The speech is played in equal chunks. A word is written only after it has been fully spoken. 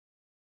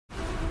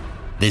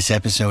This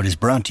episode is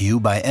brought to you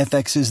by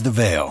FX's The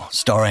Veil,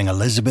 starring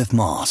Elizabeth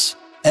Moss.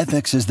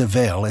 FX's The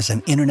Veil is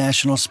an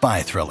international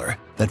spy thriller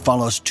that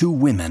follows two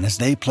women as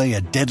they play a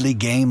deadly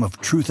game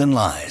of truth and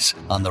lies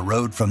on the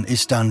road from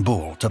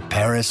Istanbul to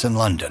Paris and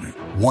London.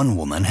 One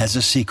woman has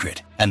a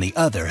secret, and the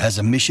other has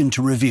a mission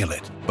to reveal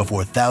it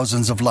before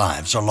thousands of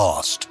lives are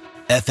lost.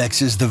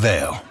 FX's The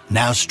Veil,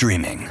 now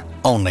streaming,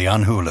 only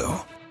on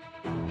Hulu.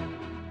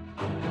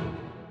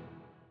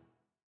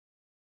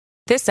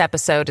 This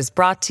episode is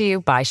brought to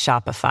you by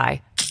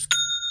Shopify.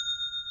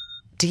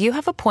 Do you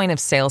have a point of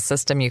sale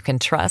system you can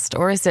trust,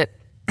 or is it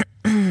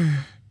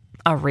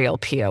a real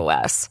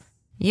POS?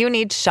 You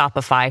need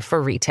Shopify for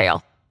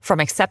retail. From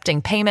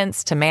accepting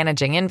payments to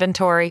managing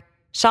inventory,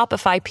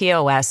 Shopify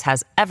POS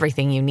has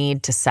everything you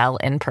need to sell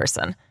in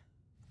person.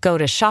 Go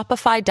to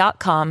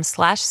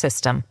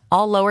shopify.com/system,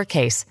 all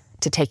lowercase,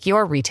 to take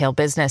your retail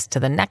business to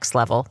the next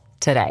level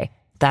today.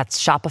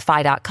 That's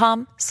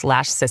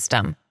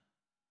shopify.com/system.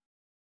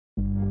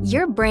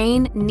 Your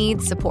brain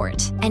needs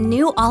support, and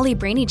new Ollie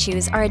Brainy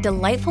Chews are a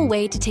delightful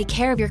way to take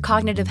care of your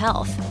cognitive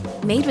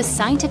health. Made with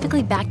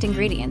scientifically backed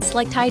ingredients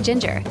like Thai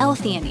ginger,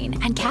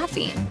 L-theanine, and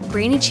caffeine,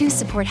 Brainy Chews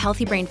support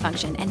healthy brain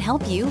function and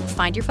help you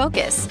find your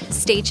focus,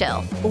 stay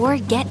chill, or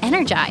get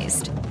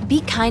energized.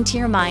 Be kind to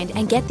your mind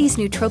and get these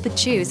nootropic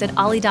chews at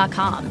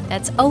ollie.com.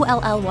 That's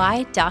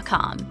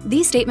OLLY.com.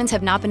 These statements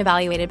have not been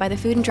evaluated by the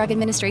Food and Drug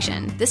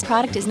Administration. This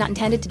product is not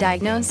intended to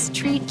diagnose,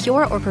 treat,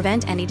 cure, or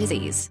prevent any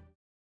disease.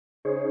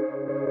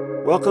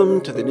 Welcome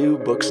to the New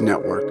Books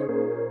Network.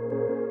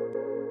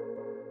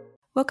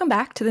 Welcome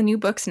back to the New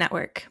Books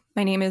Network.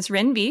 My name is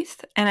Rin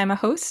Beath, and I'm a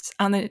host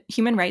on the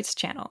Human Rights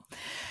Channel.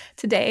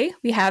 Today,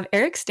 we have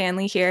Eric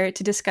Stanley here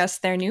to discuss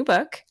their new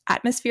book,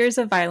 Atmospheres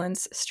of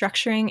Violence,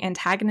 Structuring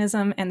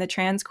Antagonism and the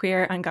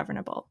Trans-Queer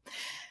Ungovernable.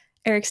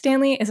 Eric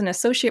Stanley is an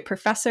associate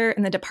professor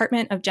in the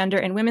Department of Gender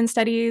and Women's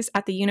Studies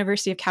at the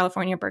University of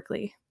California,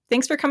 Berkeley.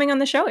 Thanks for coming on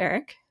the show,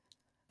 Eric.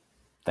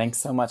 Thanks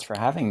so much for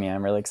having me.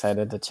 I'm really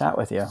excited to chat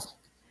with you.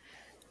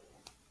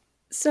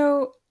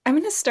 So I'm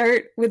going to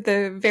start with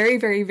the very,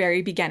 very,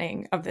 very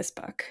beginning of this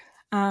book.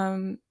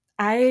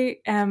 I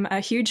am a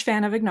huge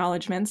fan of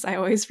acknowledgements. I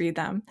always read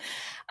them.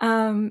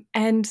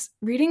 And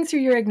reading through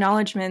your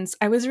acknowledgements,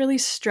 I was really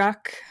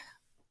struck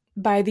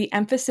by the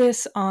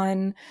emphasis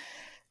on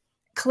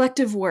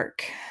collective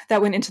work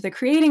that went into the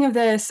creating of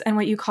this and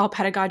what you call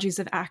pedagogies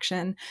of action.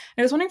 And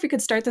I was wondering if we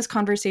could start this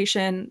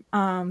conversation,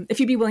 if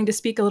you'd be willing to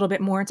speak a little bit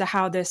more to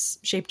how this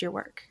shaped your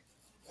work.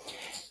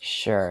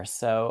 Sure.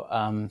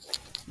 So,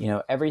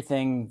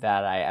 everything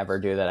that I ever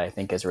do that I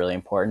think is really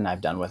important,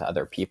 I've done with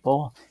other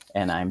people,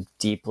 and I'm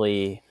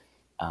deeply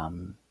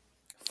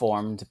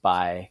formed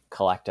by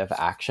collective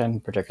action,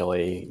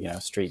 particularly,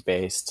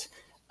 street-based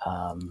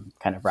kind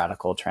of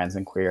radical trans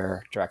and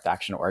queer direct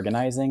action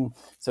organizing.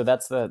 So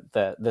that's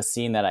the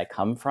scene that I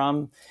come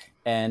from.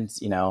 And,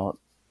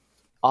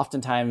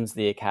 oftentimes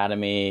the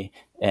academy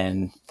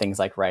and things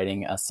like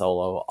writing a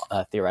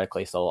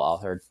theoretically solo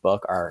authored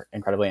book are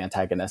incredibly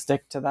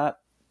antagonistic to that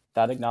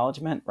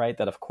acknowledgement, right?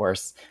 That of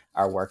course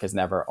our work is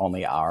never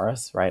only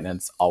ours, right? And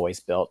it's always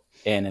built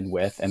in and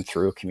with and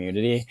through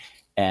community.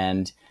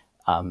 And,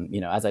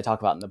 as I talk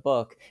about in the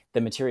book,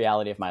 the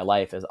materiality of my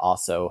life is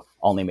also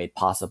only made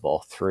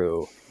possible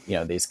through,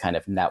 these kind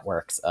of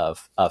networks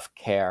of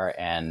care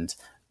and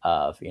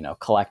of,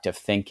 collective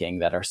thinking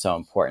that are so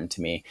important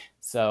to me.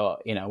 So,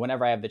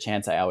 whenever I have the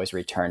chance, I always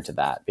return to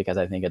that because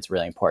I think it's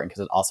really important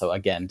because it also,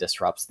 again,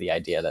 disrupts the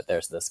idea that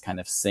there's this kind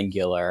of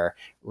singular,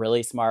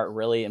 really smart,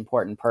 really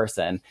important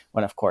person,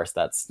 when of course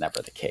that's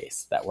never the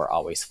case, that we're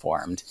always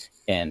formed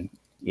in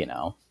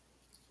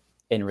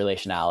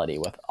relationality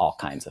with all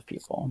kinds of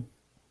people.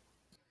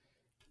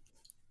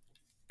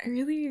 I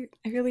really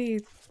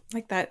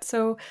like that.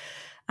 So,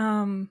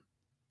 I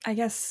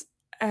guess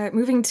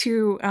moving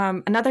to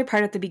another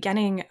part at the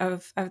beginning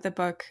of the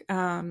book,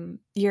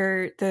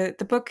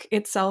 the book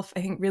itself,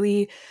 I think,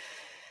 really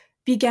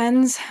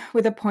begins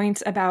with a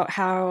point about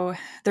how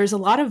there's a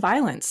lot of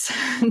violence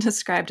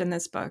described in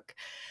this book.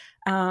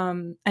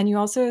 And you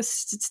also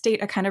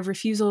state a kind of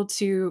refusal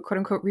to, quote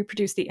unquote,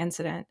 reproduce the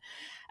incident.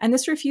 And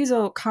this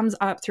refusal comes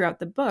up throughout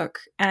the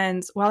book.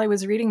 And while I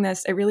was reading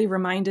this, it really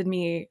reminded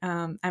me,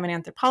 I'm an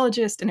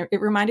anthropologist, and it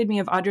reminded me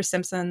of Audra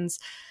Simpson's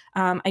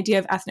idea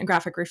of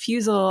ethnographic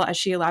refusal, as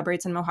she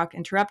elaborates in Mohawk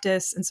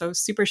Interruptus. And so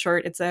super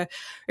short, it's a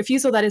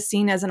refusal that is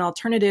seen as an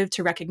alternative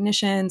to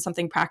recognition,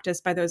 something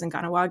practiced by those in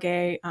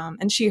Kahnawake.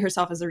 And she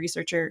herself is a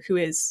researcher who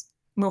is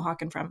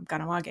Mohawk and from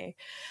Kahnawake.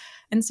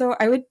 And so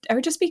I would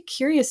just be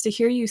curious to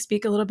hear you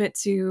speak a little bit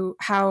to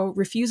how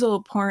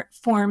refusal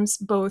forms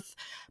both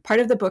part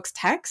of the book's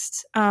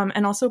text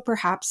and also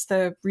perhaps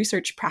the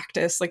research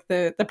practice, like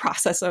the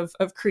process of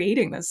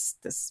creating this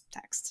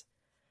text.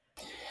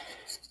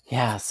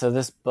 Yeah, so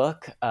this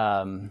book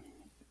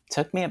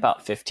took me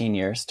about 15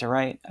 years to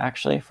write,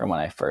 actually, from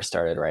when I first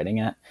started writing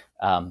it.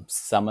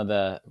 Some of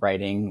the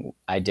writing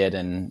I did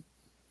in,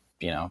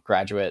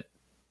 graduate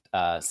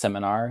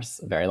seminars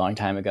a very long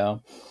time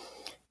ago.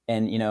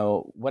 And,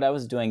 what I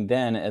was doing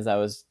then is I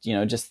was,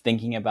 just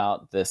thinking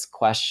about this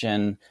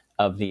question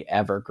of the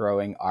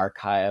ever-growing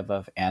archive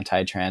of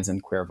anti-trans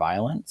and queer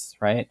violence,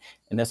 right?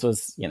 And this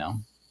was,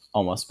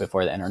 almost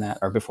before the internet,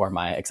 or before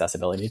my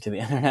accessibility to the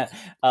internet.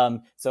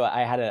 So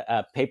I had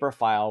a paper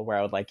file where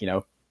I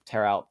would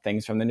tear out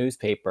things from the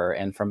newspaper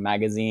and from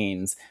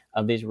magazines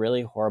of these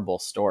really horrible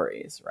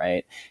stories,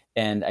 right?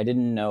 And I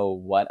didn't know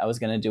what I was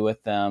going to do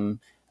with them.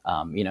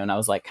 And I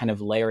was kind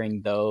of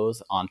layering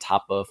those on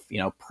top of,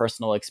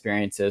 personal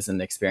experiences and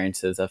the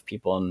experiences of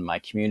people in my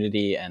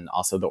community, and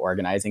also the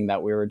organizing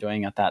that we were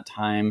doing at that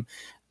time.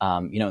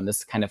 And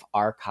this kind of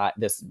archive,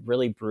 this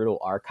really brutal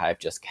archive,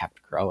 just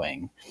kept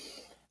growing.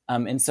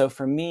 And so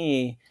for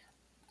me,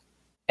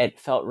 it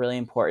felt really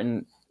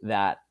important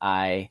that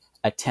I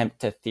attempt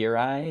to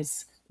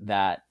theorize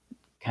that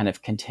kind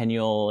of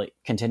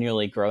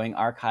continually growing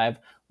archive,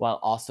 while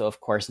also,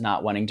 of course,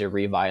 not wanting to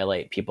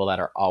reviolate people that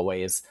are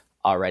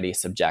already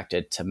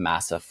subjected to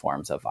massive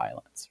forms of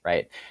violence,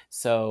 right?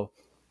 So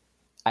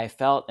I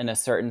felt, in a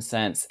certain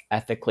sense,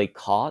 ethically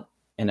caught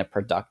in a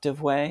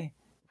productive way,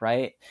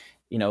 right?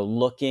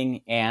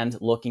 Looking and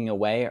looking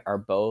away are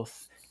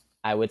both,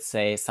 I would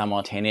say,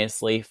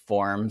 simultaneously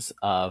forms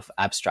of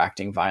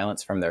abstracting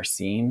violence from their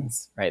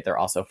scenes, right? They're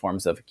also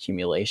forms of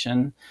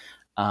accumulation.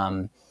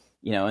 And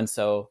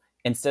so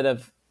instead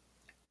of,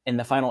 in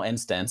the final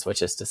instance,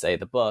 which is to say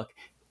the book,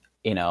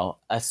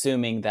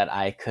 assuming that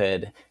I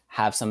could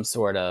have some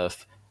sort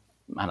of,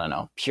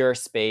 pure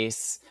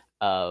space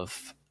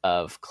of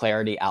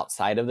clarity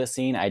outside of the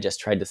scene, I just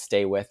tried to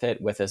stay with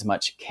it with as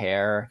much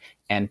care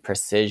and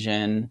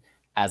precision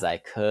as I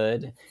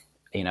could.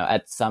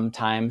 At some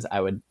times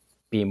I would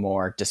be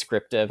more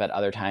descriptive. At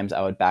other times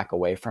I would back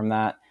away from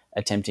that,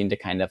 attempting to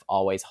kind of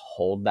always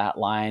hold that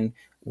line,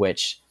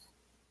 which,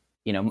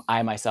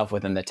 I myself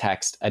within the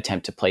text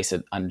attempt to place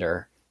it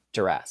under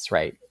duress,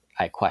 right?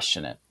 I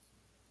question it,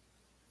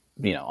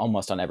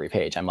 almost on every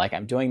page.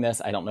 I'm doing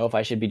this. I don't know if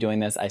I should be doing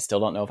this. I still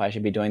don't know if I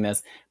should be doing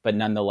this. But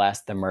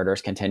nonetheless, the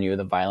murders continue,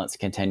 the violence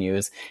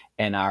continues,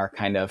 and our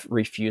kind of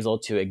refusal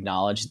to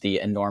acknowledge the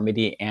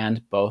enormity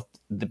and both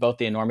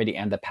the enormity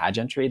and the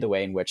pageantry, the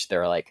way in which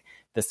there are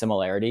the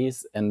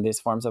similarities in these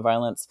forms of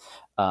violence,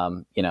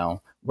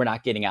 we're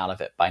not getting out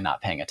of it by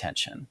not paying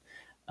attention.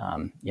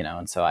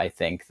 And so I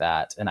think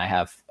that, and I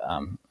have,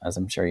 as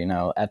I'm sure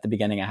at the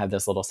beginning, I have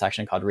this little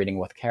section called Reading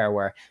with Care,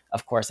 where,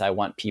 of course, I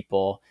want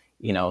people,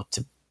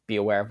 to be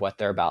aware of what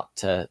they're about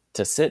to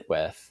sit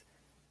with,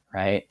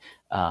 right?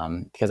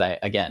 Because I,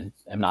 again,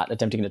 am not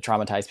attempting to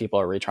traumatize people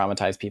or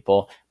re-traumatize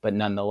people, but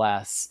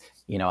nonetheless,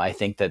 I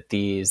think that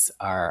these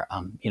are,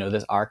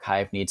 this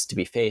archive needs to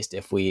be faced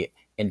if we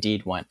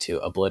indeed want to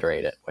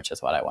obliterate it, which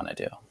is what I want to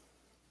do.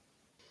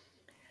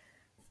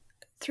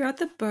 Throughout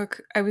the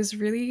book, I was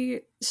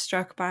really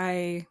struck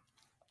by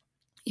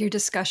your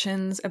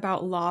discussions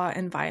about law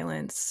and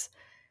violence.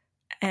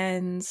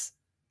 And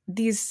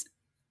these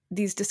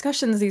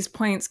discussions, these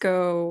points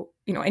go,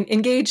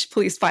 engage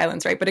police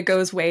violence, right? But it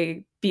goes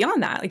way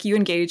beyond that. You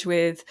engage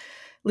with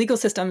legal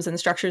systems and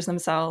structures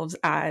themselves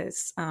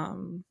as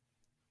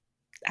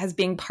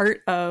being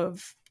part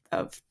of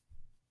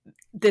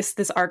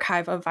this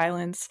archive of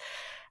violence.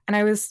 And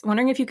I was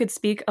wondering if you could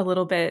speak a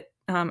little bit,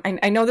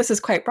 I know this is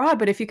quite broad,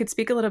 but if you could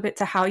speak a little bit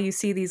to how you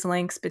see these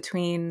links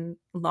between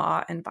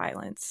law and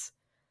violence.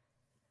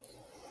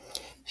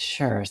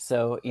 Sure.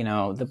 So,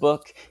 the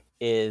book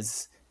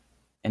is,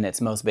 in its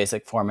most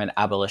basic form, an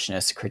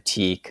abolitionist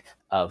critique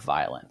of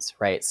violence,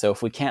 right? So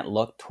if we can't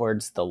look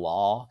towards the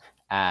law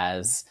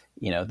as,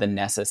 the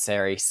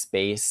necessary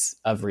space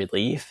of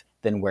relief,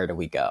 then where do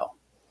we go,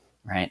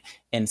 right?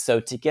 And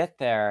so to get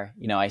there,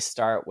 I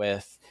start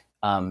with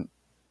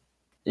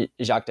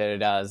Jacques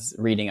Derrida's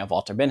reading of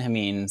Walter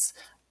Benjamin's,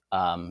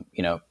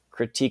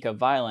 critique of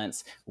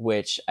violence,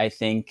 which I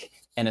think,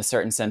 in a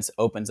certain sense,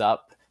 opens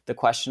up the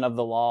question of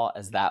the law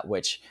as that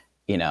which,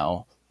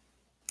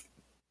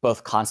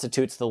 both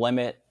constitutes the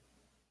limit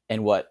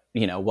and what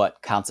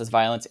counts as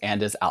violence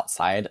and is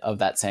outside of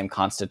that same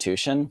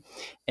constitution.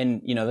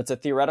 And, that's a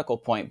theoretical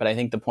point, but I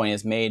think the point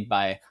is made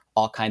by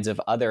all kinds of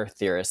other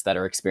theorists that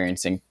are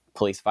experiencing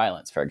police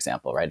violence, for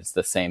example, right? It's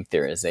the same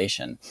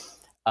theorization.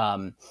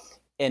 And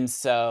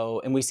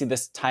we see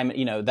this time,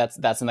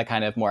 that's in the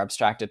kind of more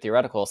abstracted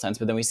theoretical sense,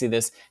 but then we see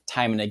this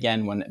time and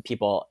again when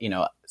people,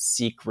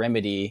 seek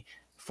remedy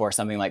for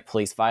something like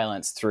police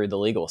violence through the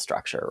legal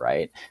structure,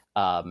 right?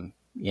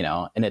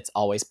 And it's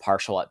always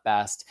partial at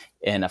best.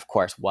 And of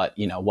course, what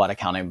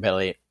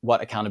accountability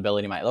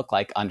might look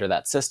like under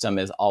that system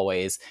is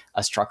always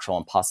a structural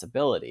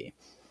impossibility.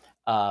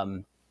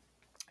 And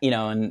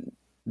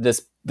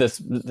this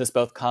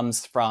both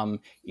comes from,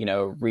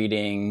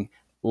 reading,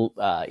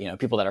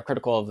 people that are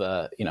critical of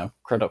the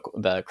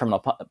criminal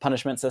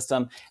punishment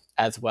system,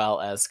 as well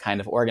as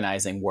kind of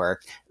organizing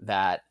work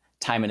that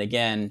time and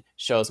again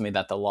shows me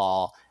that the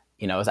law,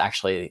 is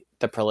actually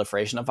the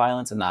proliferation of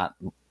violence and not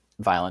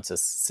violence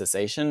is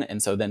cessation.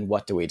 And so then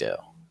what do we do,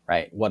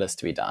 right? What is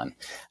to be done?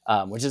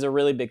 Which is a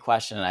really big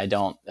question. And I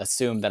don't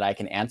assume that I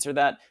can answer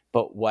that,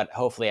 but what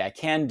hopefully I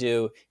can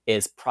do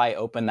is pry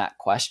open that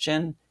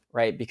question,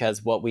 right?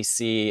 Because what we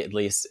see, at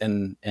least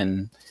in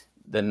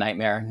the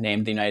nightmare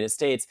named the United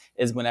States,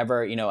 is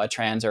whenever, a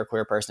trans or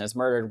queer person is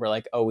murdered, we're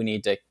like, oh, we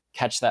need to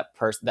catch that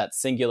person, that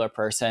singular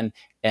person,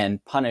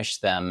 and punish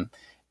them.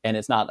 And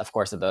it's not, of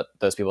course, that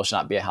those people should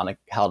not be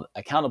held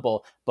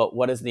accountable, but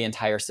what is the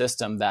entire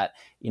system that,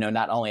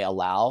 not only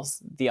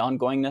allows the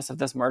ongoingness of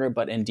this murder,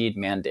 but indeed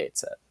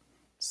mandates it?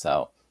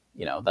 So,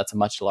 that's a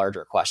much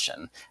larger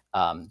question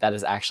that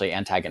is actually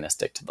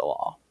antagonistic to the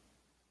law.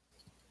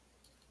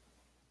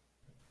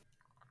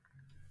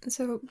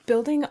 So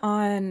building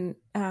on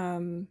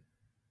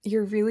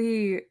your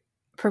really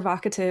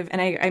provocative,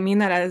 and I mean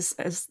that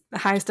as the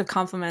highest of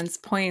compliments,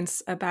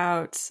 points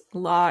about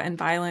law and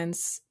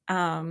violence,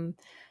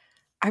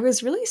 I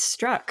was really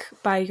struck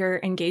by your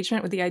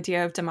engagement with the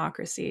idea of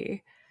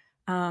democracy.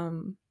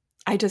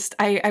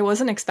 I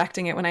wasn't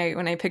expecting it when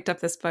I picked up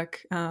this book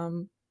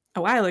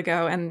a while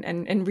ago,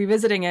 and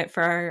revisiting it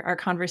for our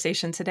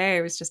conversation today,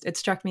 it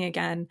struck me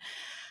again.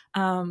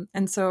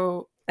 And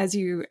so as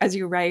you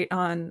write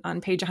on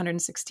page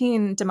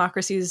 116,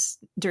 democracy's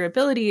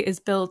durability is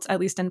built, at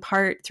least in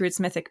part, through its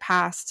mythic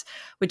past,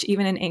 which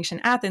even in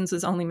ancient Athens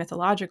was only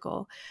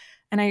mythological.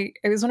 And I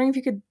was wondering if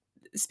you could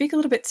speak a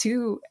little bit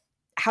to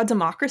how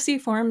democracy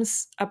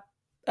forms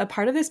a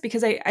part of this,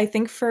 because I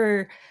think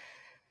for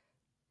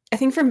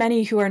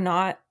many who are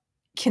not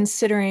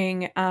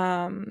considering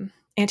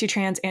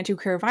anti-trans,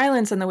 anti-queer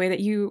violence in the way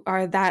that you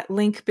are, that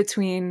link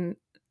between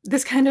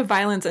this kind of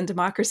violence and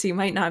democracy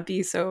might not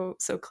be so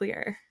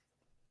clear.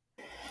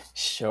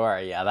 Sure.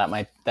 Yeah,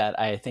 that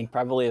I think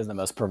probably is the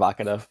most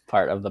provocative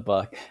part of the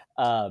book.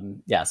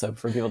 So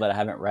for people that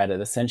haven't read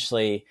it,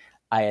 essentially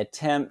I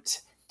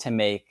attempt to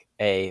make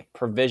a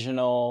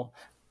provisional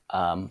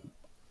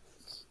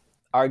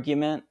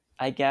argument,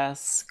 I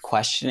guess,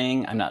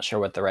 questioning, I'm not sure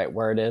what the right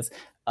word is,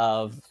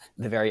 of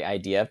the very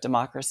idea of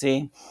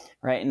democracy,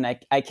 right? And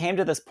I came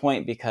to this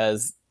point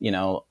because,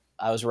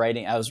 I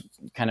was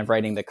kind of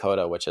writing the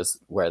coda, which is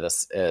where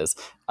this is,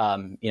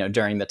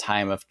 during the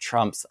time of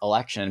Trump's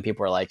election.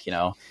 People were like,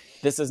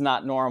 this is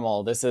not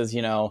normal. This is,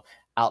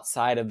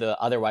 outside of the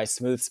otherwise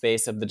smooth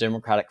space of the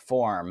democratic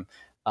form.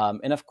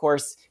 And of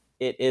course,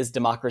 it is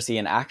democracy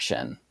in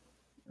action,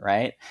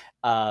 right?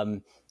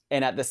 And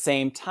at the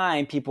same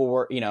time, people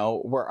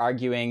were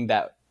arguing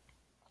that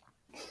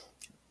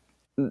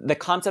the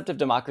concept of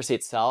democracy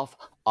itself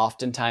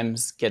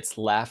oftentimes gets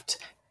left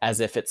as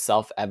if it's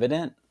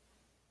self-evident,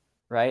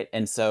 right?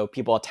 And so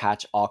people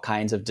attach all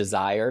kinds of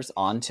desires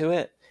onto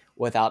it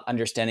without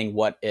understanding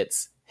what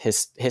its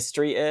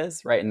history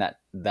is, right? And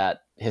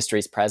that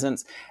history's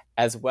presence,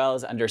 as well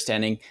as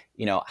understanding,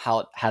 how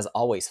it has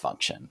always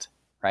functioned,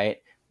 right?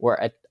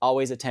 We're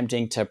always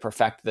attempting to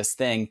perfect this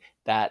thing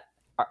that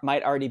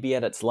might already be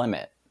at its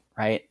limit,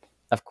 right?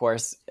 Of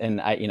course, and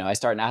I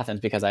start in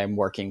Athens because I'm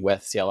working with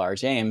CLR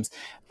James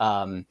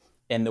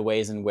in the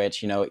ways in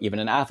which, even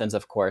in Athens,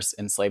 of course,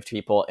 enslaved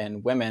people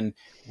and women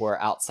were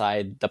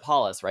outside the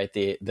polis, right?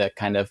 The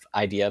kind of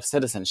idea of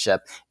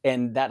citizenship.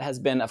 And that has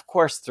been, of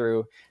course,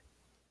 through,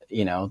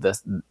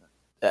 this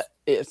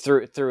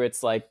through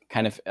its like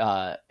kind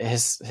of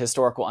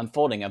historical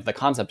unfolding of the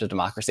concept of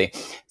democracy.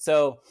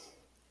 So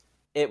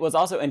it was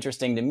also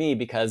interesting to me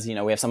because, we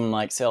have someone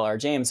like CLR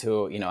James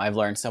who, I've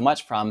learned so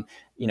much from,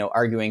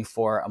 arguing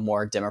for a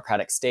more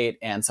democratic state,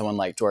 and someone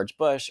like George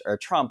Bush or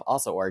Trump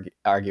also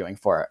arguing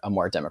for a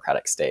more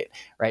democratic state,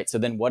 right? So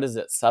then what is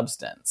its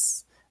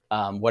substance?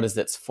 What is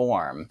its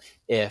form?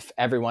 If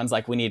everyone's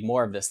like, we need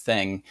more of this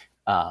thing,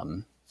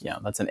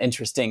 that's an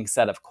interesting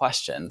set of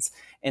questions.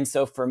 And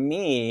so for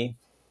me,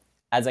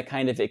 as a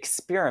kind of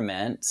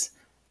experiment,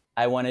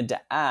 I wanted to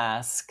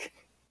ask,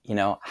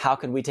 how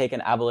could we take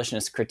an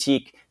abolitionist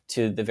critique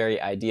to the very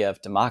idea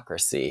of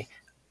democracy?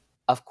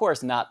 Of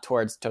course, not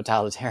towards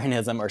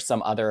totalitarianism or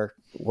some other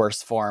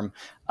worse form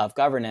of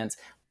governance,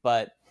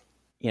 but,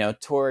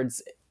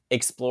 towards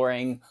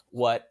exploring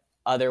what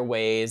other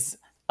ways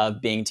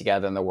of being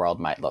together in the world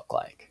might look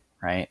like,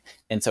 right?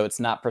 And so it's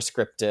not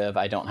prescriptive.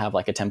 I don't have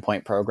like a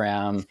 10-point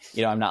program.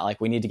 I'm not like,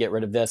 we need to get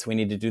rid of this. We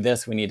need to do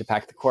this. We need to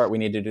pack the court. We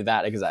need to do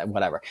that.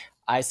 Whatever.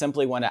 I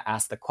simply want to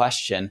ask the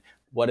question,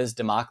 what is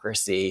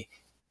democracy?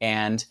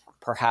 And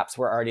perhaps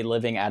we're already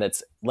living at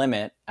its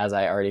limit, as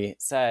I already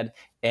said.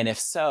 And if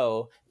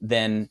so,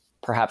 then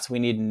perhaps we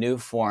need new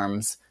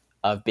forms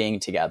of being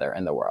together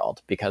in the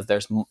world, because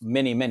there's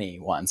many, many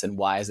ones. And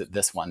why is it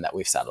this one that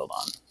we've settled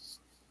on?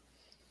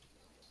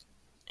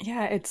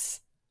 Yeah,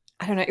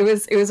 I don't know. It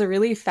was a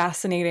really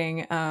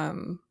fascinating,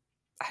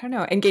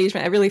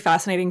 engagement, a really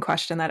fascinating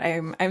question that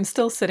I'm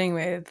still sitting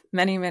with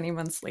many, many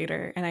months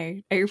later. And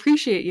I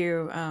appreciate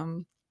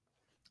you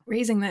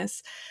raising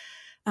this.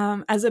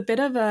 As a bit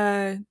of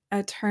a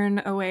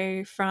turn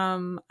away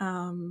from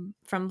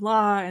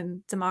law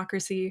and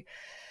democracy,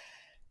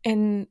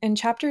 in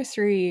chapter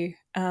 3,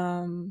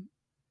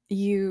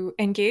 you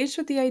engaged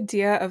with the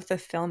idea of the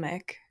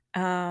filmic,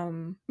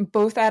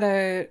 both at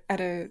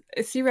a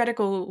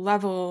theoretical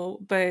level,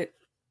 but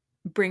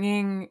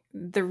bringing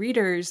the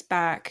readers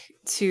back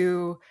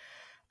to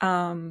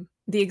the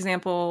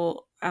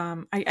example.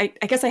 I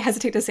guess I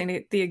hesitate to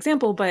say the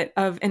example, but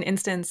of an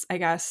instance, I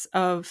guess,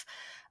 of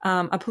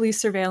a police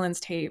surveillance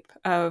tape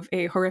of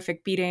a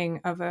horrific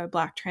beating of a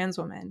Black trans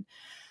woman.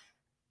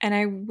 And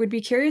I would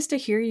be curious to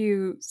hear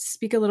you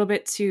speak a little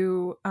bit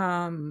to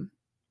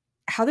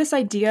how this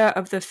idea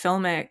of the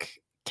filmic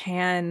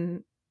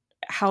can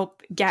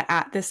help get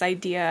at this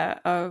idea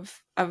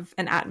of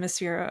an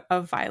atmosphere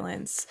of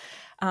violence.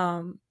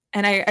 And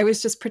I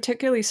was just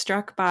particularly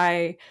struck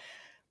by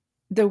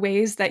the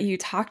ways that you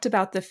talked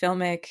about the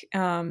filmic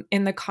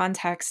in the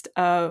context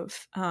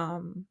of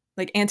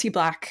like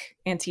anti-Black,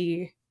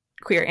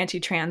 anti-queer,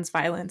 anti-trans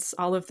violence,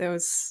 all of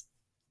those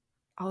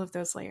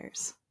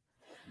layers.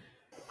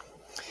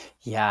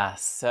 Yeah.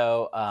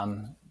 So,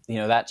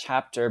 that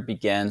chapter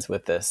begins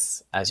with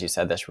this, as you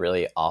said, this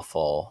really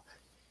awful,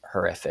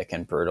 horrific,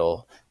 and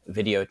brutal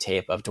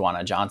videotape of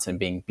Dwana Johnson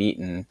being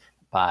beaten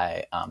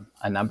by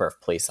a number of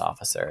police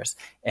officers.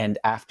 And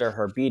after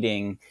her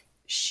beating,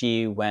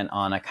 she went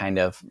on a kind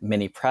of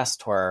mini press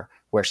tour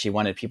where she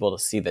wanted people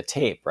to see the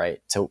tape,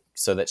 right?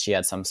 So that she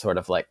had some sort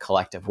of like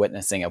collective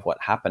witnessing of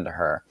what happened to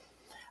her.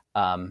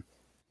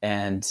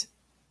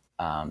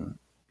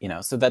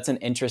 So that's an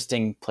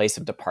interesting place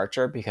of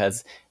departure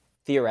because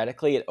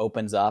theoretically it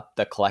opens up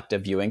the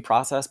collective viewing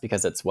process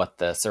because it's what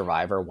the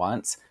survivor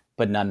wants,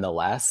 but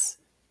nonetheless,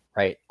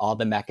 right, all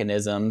the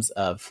mechanisms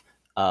of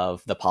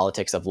the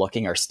politics of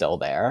looking are still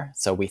there.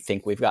 So we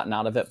think we've gotten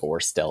out of it, but we're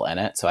still in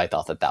it. So I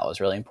thought that was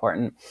really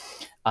important.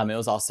 It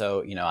was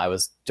also, I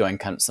was doing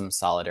kind of some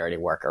solidarity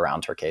work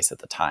around her case at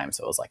the time.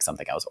 So it was like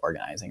something I was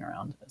organizing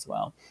around as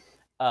well.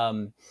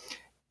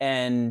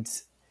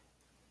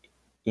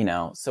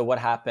 So what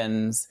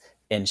happens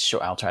in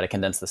short, I'll try to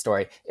condense the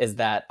story, is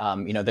that,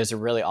 there's a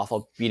really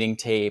awful beating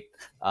tape.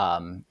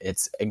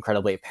 It's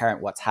incredibly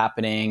apparent what's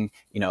happening.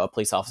 A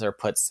police officer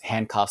puts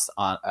handcuffs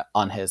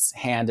on his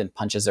hand and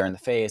punches her in the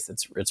face.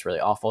 It's really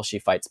awful. She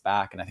fights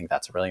back. And I think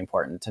that's really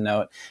important to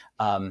note.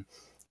 And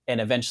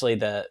eventually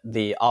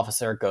the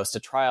officer goes to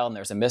trial and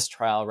there's a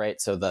mistrial,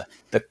 right? So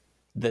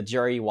the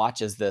jury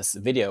watches this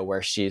video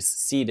where she's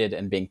seated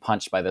and being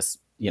punched by this,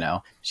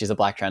 she's a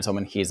Black trans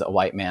woman. He's a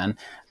white man.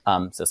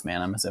 Cis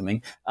man, I'm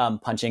assuming,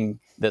 punching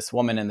this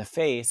woman in the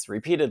face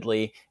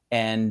repeatedly,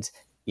 and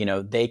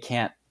they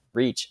can't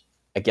reach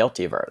a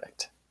guilty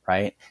verdict,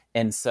 right?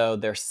 And so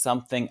there's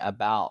something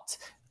about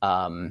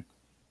my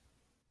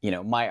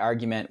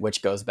argument,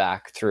 which goes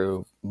back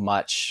through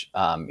much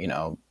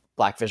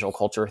Black visual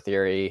culture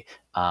theory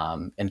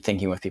and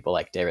thinking with people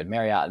like David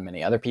Marriott and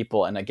many other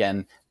people, and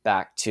again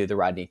back to the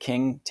Rodney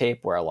King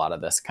tape, where a lot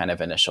of this kind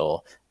of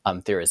initial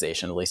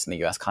theorization, at least in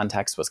the US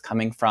context, was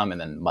coming from, and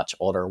then much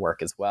older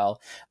work as well.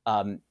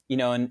 And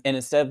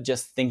instead of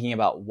just thinking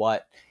about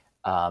what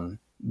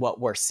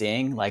we're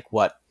seeing, like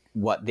what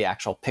the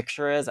actual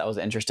picture is, I was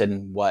interested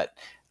in what,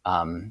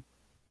 going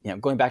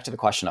back to the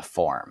question of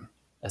form,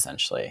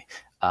 essentially,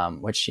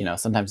 which,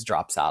 sometimes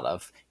drops out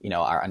of,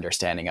 our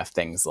understanding of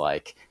things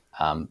like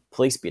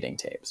police beating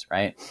tapes,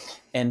 right?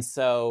 And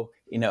so,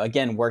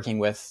 again, working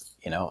with,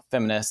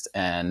 feminist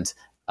and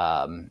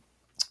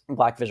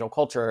Black visual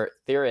culture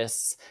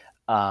theorists,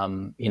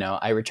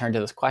 I return to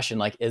this question,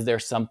 like, is there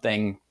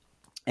something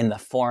in the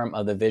form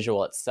of the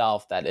visual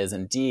itself that is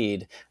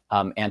indeed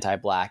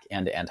anti-Black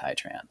and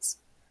anti-trans,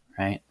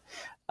 right?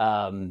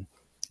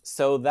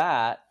 So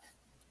that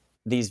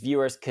these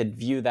viewers could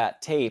view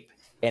that tape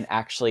and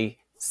actually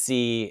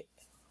see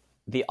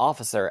the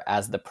officer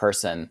as the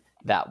person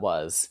that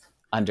was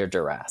under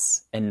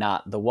duress and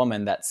not the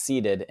woman that's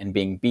seated and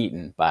being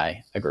beaten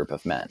by a group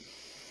of men.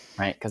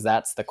 Right? Because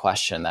that's the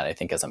question that I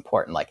think is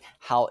important. Like,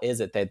 how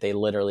is it that they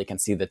literally can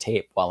see the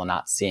tape while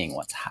not seeing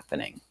what's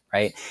happening?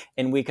 Right?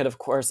 And we could, of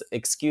course,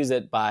 excuse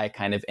it by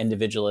kind of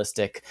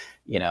individualistic,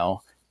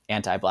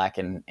 anti-Black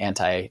and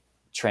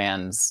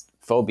anti-trans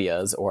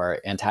phobias or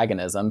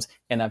antagonisms.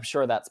 And I'm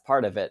sure that's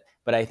part of it.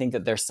 But I think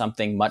that there's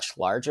something much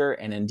larger.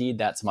 And indeed,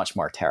 that's much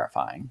more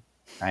terrifying.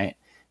 Right?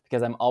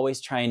 Because I'm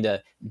always trying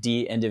to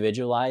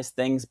de-individualize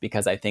things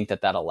because I think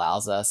that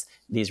allows us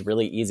these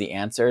really easy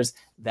answers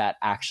that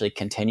actually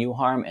continue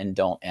harm and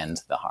don't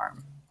end the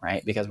harm,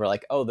 right? Because we're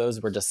like, oh, those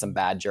were just some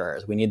bad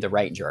jurors. We need the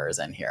right jurors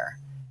in here,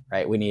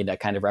 right? We need a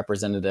kind of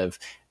representative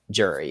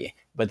jury,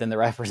 but then the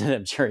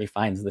representative jury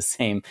finds the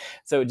same.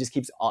 So it just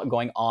keeps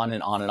going on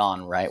and on and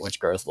on, right?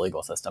 Which grows the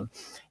legal system.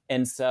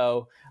 And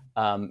so,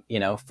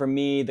 for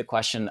me, the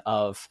question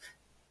of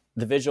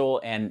the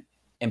visual and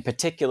in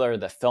particular,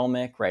 the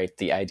filmic, right?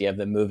 The idea of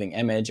the moving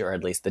image, or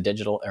at least the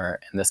digital,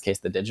 or in this case,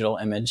 the digital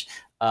image.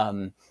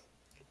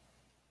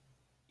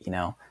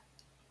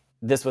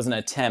 This was an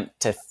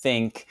attempt to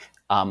think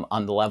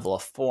on the level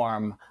of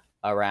form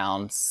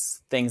around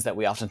things that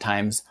we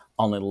oftentimes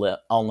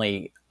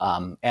only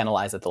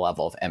analyze at the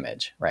level of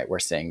image, right? We're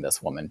seeing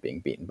this woman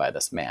being beaten by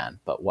this man,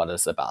 but what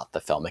is about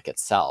the filmic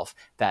itself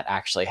that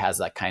actually has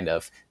that kind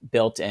of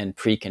built-in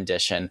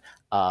precondition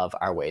of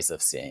our ways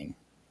of seeing?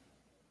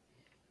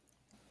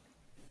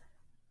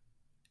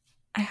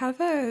 I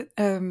have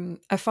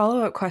a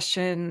follow-up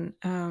question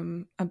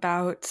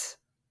about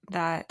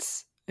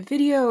that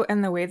video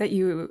and the way that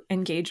you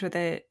engage with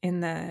it in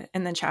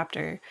the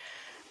chapter.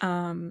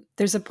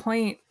 There's a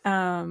point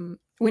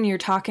when you're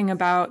talking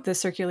about the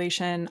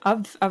circulation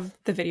of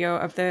the video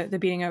of the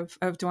beating of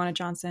Dawanna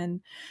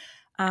Johnson.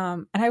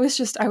 And I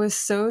was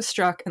so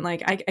struck, and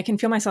like, I can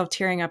feel myself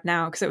tearing up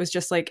now, because it was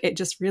just like, it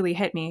just really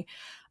hit me.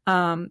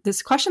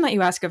 This question that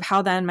you ask of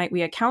how then might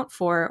we account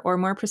for, or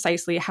more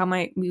precisely, how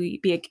might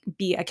we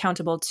be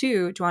accountable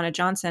to Dawanna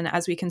Johnson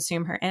as we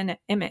consume her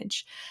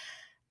image?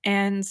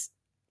 And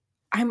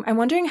I'm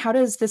wondering, how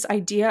does this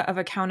idea of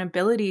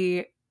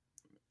accountability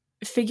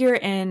figure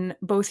in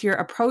both your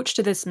approach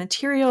to this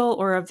material,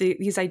 or of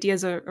these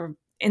ideas or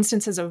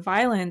instances of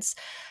violence,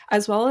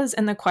 as well as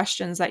in the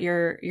questions that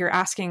you're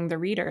asking the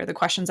reader, the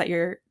questions that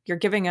you're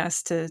giving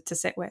us to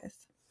sit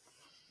with?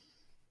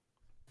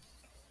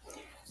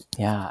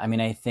 Yeah, I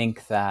mean, I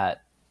think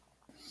that,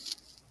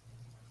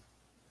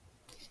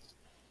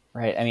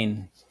 right, I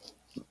mean,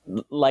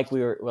 like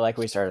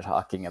we started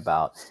talking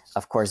about,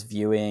 of course,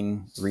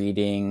 viewing,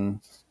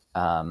 reading,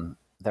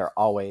 they're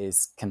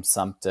always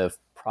consumptive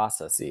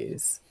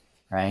processes,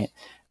 right?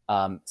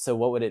 So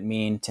what would it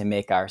mean to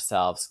make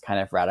ourselves kind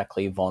of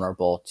radically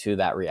vulnerable to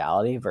that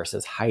reality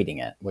versus hiding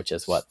it, which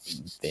is what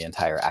the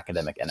entire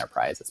academic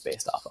enterprise is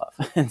based off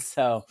of. And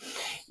so,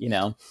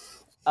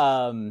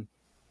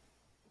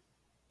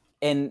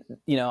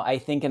 I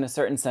think in a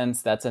certain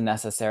sense, that's a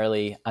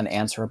necessarily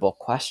unanswerable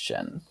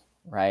question,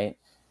 right?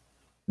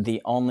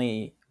 The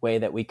only way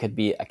that we could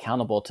be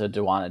accountable to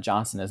Dawanna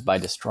Johnson is by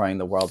destroying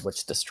the world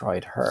which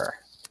destroyed her.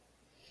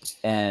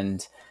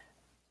 And,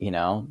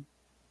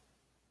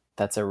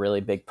 that's a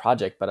really big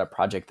project, but a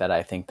project that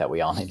I think that we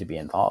all need to be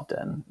involved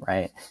in,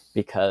 right?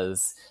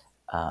 Because,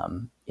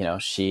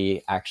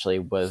 she actually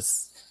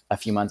was, a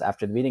few months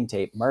after the beating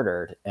tape,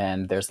 murdered.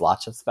 And there's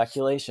lots of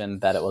speculation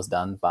that it was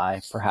done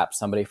by perhaps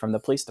somebody from the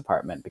police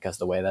department, because of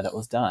the way that it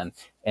was done.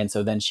 And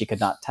so then she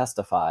could not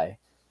testify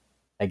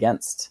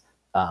against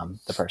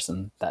the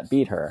person that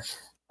beat her.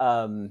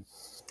 And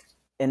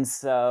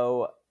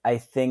so I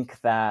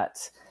think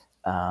that,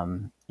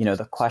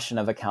 the question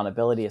of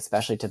accountability,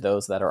 especially to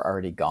those that are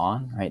already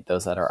gone, right?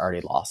 Those that are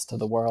already lost to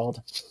the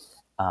world,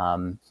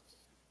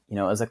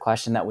 is a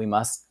question that we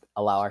must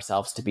allow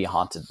ourselves to be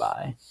haunted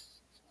by,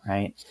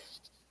 right?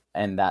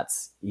 And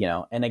that's,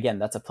 and again,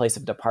 that's a place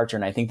of departure.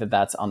 And I think that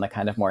that's on the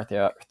kind of more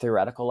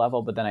theoretical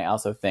level. But then I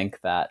also think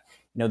that,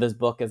 this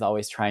book is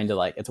always trying to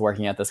it's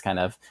working at this kind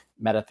of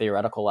meta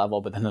theoretical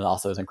level, but then it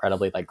also is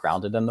incredibly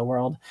grounded in the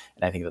world.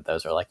 And I think that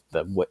those are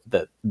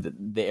the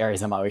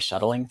areas I'm always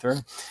shuttling through.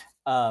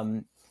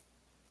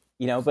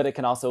 But it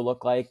can also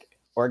look like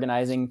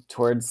organizing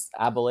towards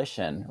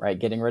abolition, right?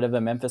 Getting rid of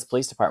the Memphis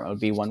Police Department would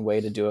be one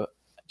way to do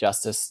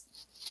justice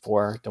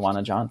for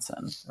Dawanna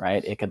Johnson,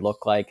 right? It could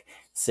look like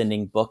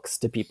sending books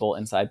to people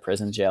inside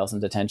prison jails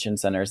and detention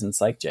centers and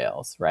psych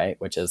jails, right?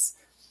 Which is,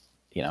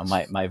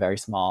 my very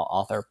small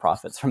author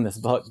profits from this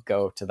book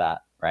go to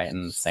that, right?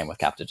 And the same with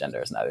captive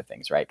genders and other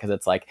things, right? Because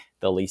it's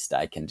the least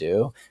I can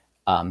do,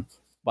 while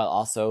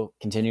also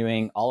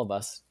continuing all of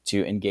us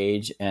to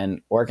engage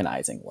in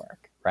organizing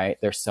work, right?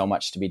 There's so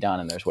much to be done,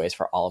 and there's ways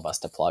for all of us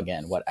to plug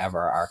in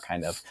whatever our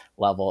kind of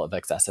level of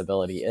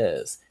accessibility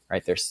is,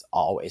 right? There's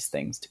always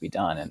things to be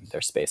done, and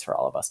there's space for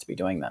all of us to be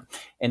doing them.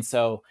 And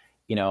so,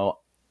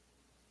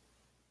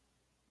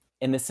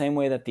 in the same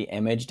way that the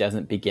image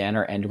doesn't begin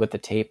or end with the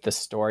tape, the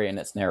story and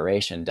its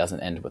narration doesn't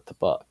end with the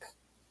book,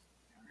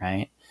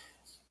 right?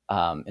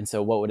 And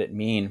so what would it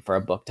mean for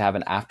a book to have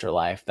an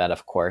afterlife that,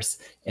 of course,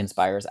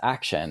 inspires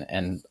action?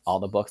 And all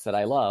the books that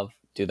I love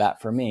do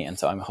that for me. And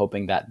so I'm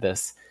hoping that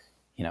this,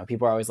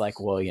 people are always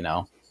like,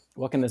 well,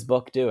 what can this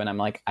book do? And I'm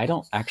like, I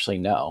don't actually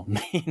know.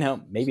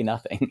 Maybe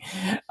nothing.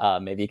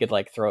 Maybe you could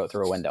throw it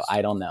through a window.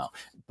 I don't know.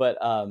 But,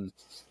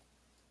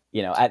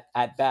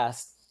 at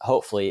best,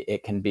 hopefully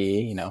it can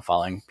be,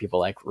 following people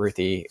like Ruth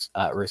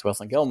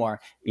Wilson Gilmore,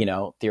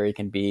 theory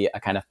can be a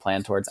kind of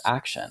plan towards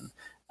action.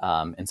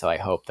 And so I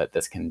hope that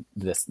this can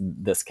do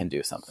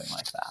something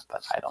like that,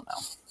 but I don't know.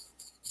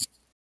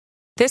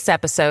 This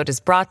episode is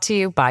brought to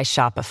you by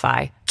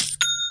Shopify.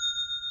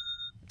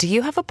 Do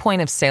you have a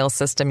point of sale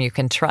system you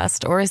can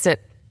trust, or is it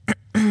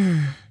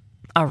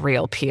a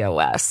real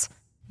POS?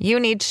 You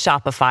need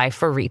Shopify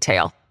for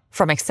retail.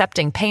 From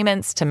accepting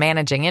payments to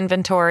managing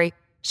inventory,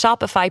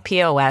 Shopify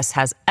POS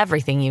has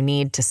everything you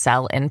need to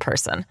sell in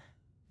person.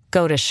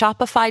 Go to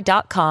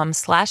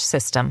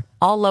shopify.com/system,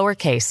 all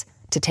lowercase,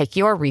 to take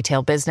your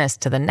retail business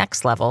to the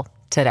next level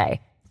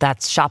today.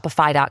 That's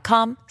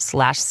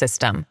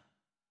shopify.com/system.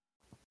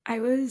 I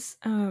was,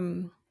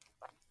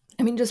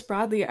 just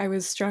broadly, I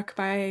was struck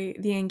by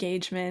the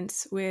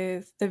engagement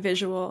with the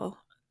visual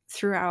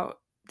throughout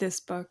this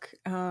book.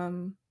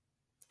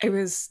 It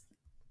was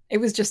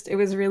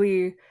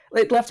really,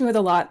 it left me with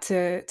a lot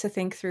to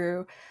think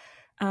through.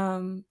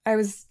 I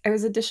was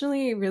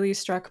additionally really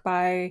struck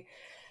by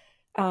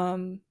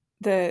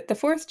the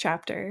fourth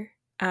chapter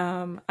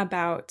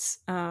about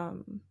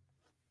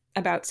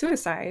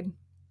suicide,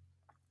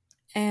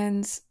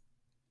 and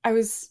I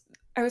was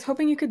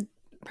hoping you could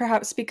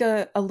perhaps speak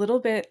a little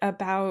bit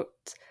about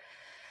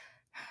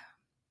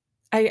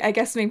I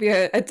guess maybe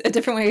a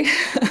different way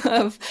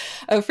of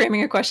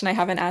framing a question I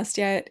haven't asked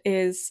yet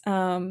is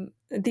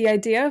the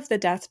idea of the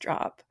death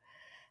drop.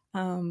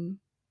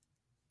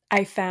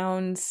 I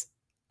found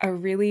a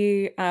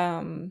really,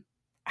 I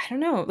don't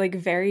know, like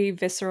very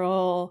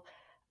visceral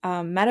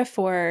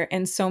metaphor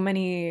in so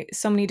many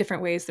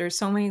different ways. There's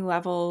so many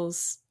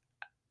levels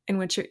in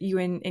which you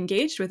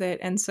engaged with it.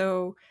 And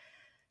so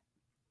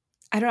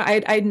I don't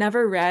know, I'd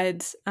never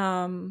read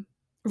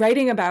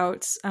writing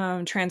about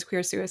trans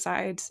queer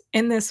suicide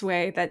in this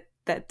way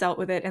that dealt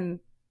with it, and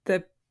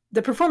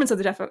the performance of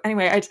the death.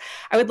 Anyway,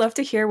 I would love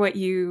to hear what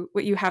you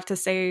have to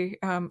say,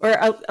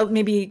 or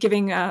maybe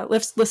giving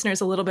listeners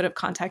a little bit of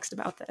context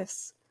about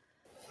this.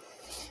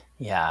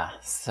 Yeah.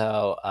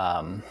 So,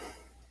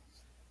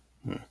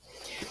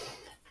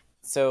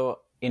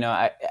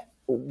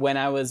 when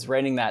I was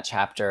writing that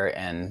chapter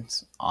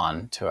and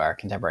on to our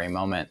contemporary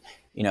moment,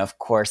 of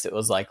course, it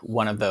was like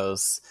one of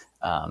those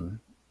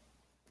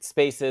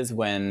spaces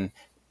when,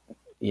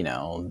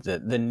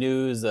 the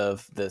news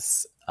of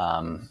this,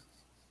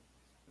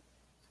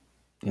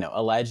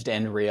 alleged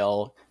and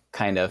real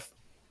kind of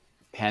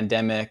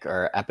pandemic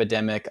or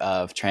epidemic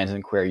of trans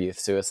and queer youth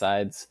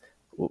suicides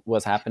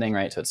was happening,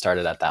 right? So it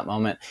started at that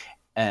moment.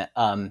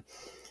 And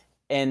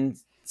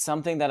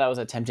something that I was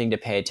attempting to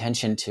pay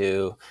attention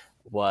to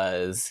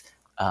was,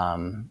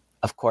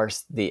 of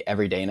course, the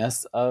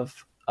everydayness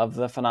of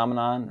the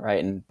phenomenon,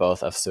 right? And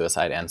both of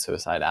suicide and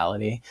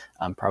suicidality,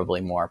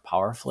 probably more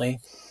powerfully.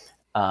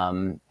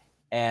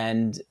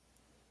 And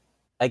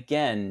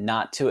again,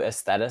 not to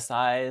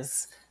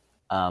aestheticize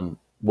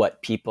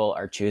what people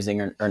are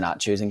choosing or not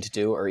choosing to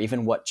do, or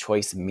even what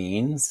choice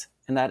means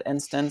in that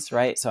instance,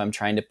 right? So I'm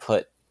trying to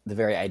put the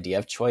very idea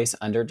of choice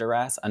under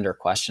duress, under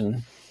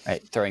question,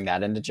 right? Throwing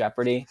that into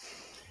jeopardy,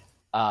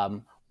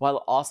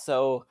 while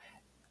also,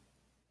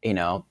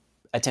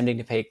 attempting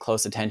to pay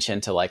close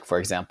attention to, like, for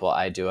example,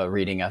 I do a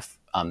reading of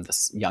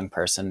this young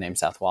person named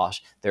Seth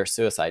Walsh, their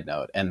suicide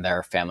note, and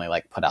their family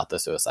put out the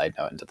suicide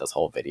note into this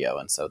whole video.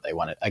 And so they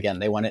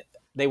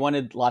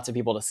wanted lots of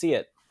people to see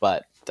it,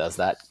 but does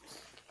that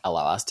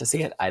allow us to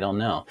see it? I don't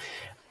know.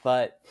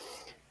 But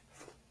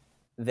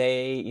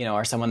they,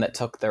 are someone that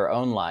took their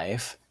own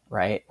life,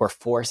 right? Were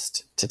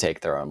forced to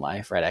take their own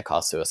life, right? I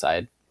call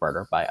suicide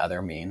murder by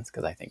other means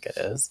because I think it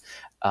is,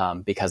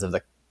 because of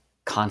the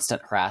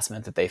constant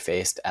harassment that they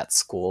faced at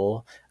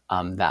school,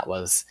 that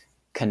was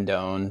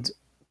condoned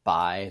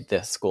by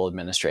the school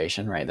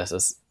administration, right? This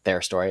is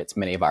their story. It's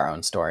many of our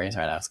own stories,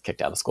 right? I was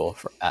kicked out of school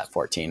at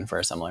 14 for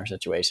a similar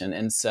situation.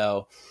 And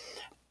so,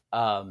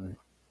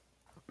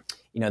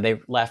 they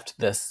left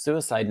this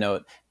suicide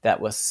note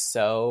that was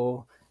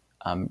so,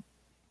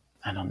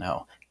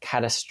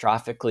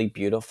 catastrophically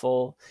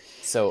beautiful,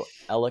 so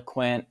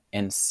eloquent,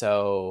 and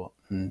so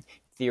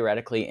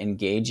theoretically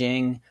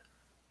engaging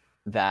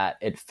that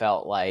it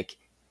felt like,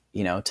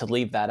 to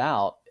leave that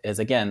out is,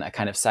 again, a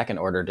kind of second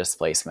order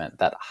displacement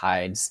that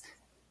hides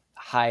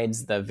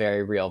the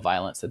very real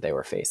violence that they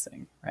were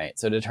facing, right?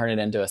 So to turn it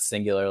into a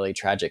singularly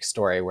tragic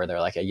story where they're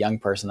like a young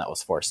person that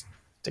was forced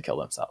to kill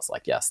themselves,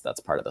 like, yes, that's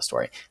part of the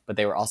story, but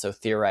they were also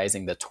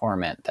theorizing the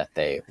torment that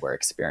they were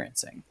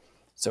experiencing.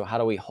 So how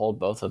do we hold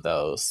both of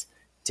those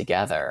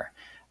together?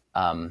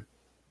 And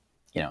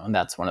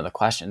that's one of the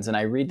questions. And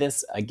I read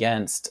this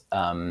against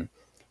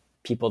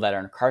people that are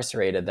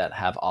incarcerated that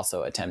have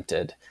also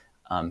attempted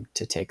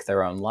to take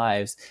their own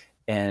lives,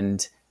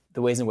 and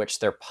the ways in which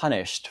they're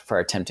punished for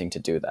attempting to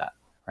do that,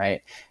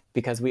 right?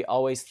 Because we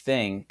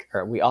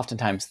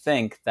oftentimes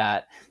think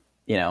that,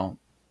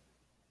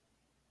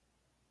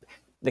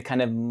 the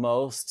kind of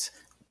most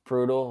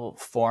brutal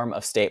form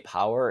of state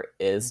power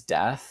is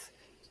death,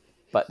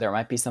 but there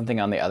might be something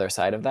on the other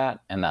side of that,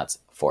 and that's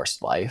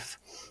forced life,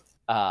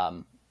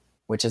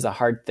 which is a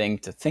hard thing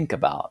to think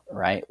about,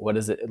 right? What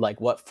is it like?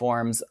 What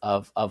forms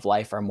of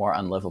life are more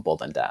unlivable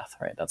than death,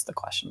 right? That's the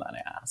question that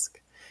I ask.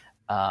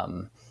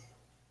 And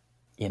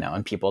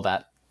people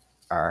that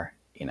are,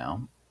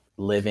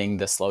 living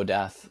the slow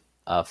death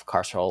of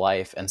carceral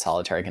life and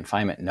solitary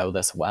confinement know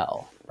this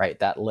well, right?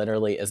 That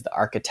literally is the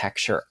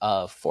architecture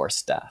of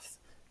forced death,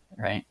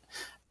 right?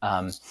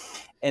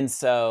 And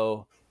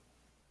so,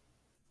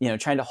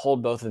 trying to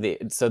hold both of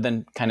so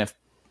then kind of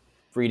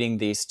reading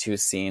these two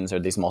scenes or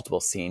these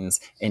multiple scenes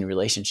in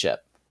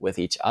relationship with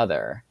each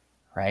other,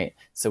 right?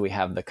 So we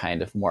have the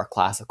kind of more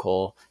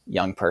classical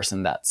young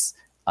person that's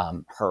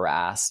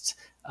harassed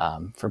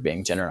for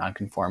being gender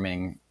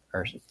nonconforming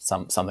or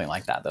something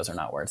like that. Those are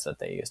not words that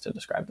they use to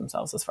describe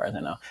themselves as far as I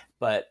know,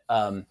 but,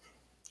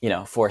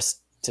 forced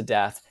to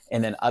death,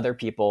 and then other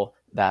people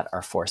that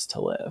are forced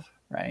to live,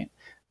 right?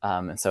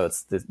 And so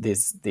it's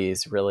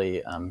these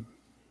really,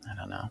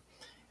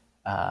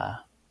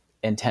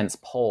 intense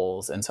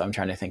poles. And so I'm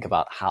trying to think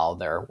about how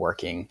they're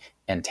working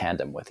in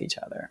tandem with each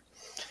other.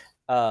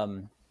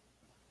 And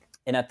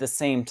at the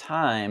same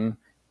time,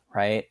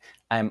 right,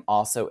 I'm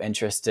also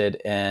interested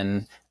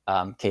in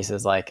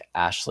cases like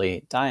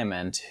Ashley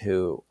Diamond,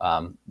 who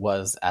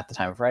was, at the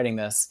time of writing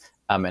this,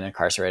 an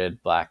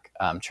incarcerated Black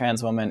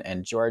trans woman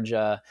in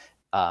Georgia,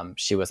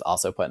 She was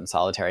also put in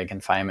solitary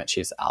confinement.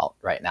 She's out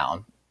right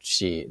now.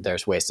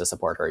 There's ways to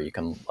support her. You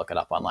can look it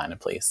up online and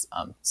please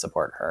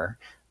support her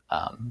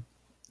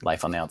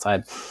life on the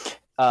outside.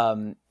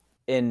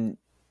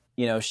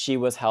 She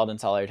was held in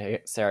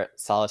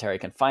solitary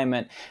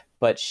confinement,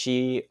 but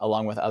she,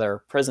 along with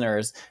other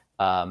prisoners,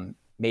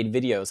 made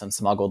videos and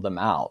smuggled them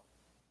out,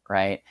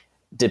 right?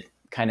 Did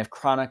kind of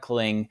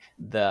chronicling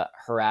the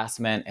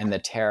harassment and the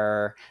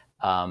terror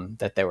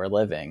that they were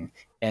living.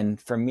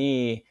 And for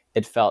me,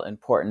 it felt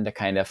important to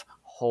kind of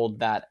hold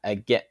that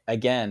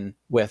again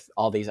with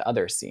all these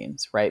other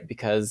scenes, right?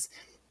 Because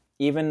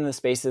even in the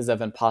spaces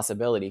of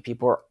impossibility,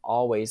 people are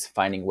always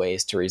finding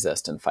ways to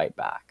resist and fight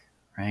back,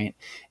 right?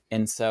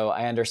 And so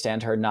I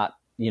understand her not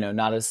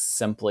as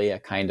simply a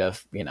kind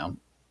of,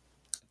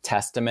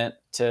 testament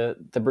to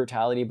the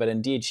brutality, but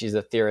indeed she's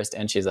a theorist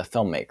and she's a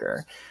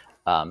filmmaker.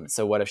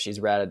 So what if she's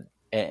read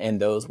in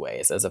those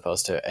ways as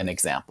opposed to an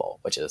example,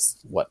 which is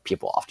what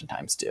people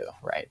oftentimes do,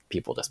 right?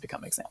 People just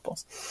become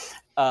examples.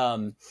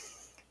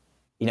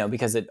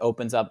 Because it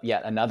opens up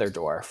yet another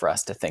door for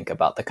us to think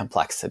about the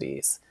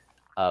complexities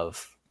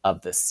of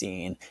this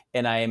scene.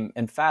 And I'm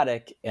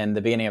emphatic in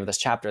the beginning of this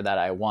chapter that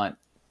I want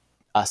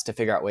us to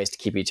figure out ways to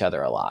keep each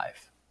other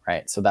alive,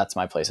 right? So that's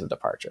my place of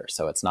departure.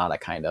 So it's not a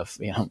kind of,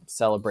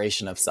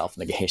 celebration of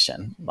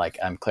self-negation. Like,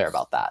 I'm clear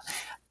about that.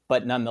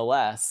 But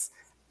nonetheless,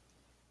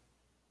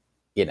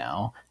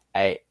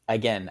 I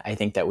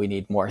think that we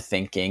need more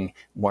thinking,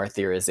 more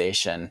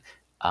theorization,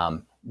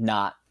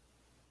 not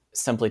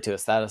simply to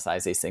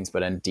aestheticize these things,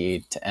 but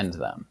indeed to end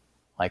them.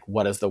 Like,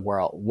 what is the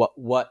world?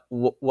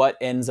 What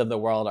ends of the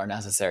world are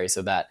necessary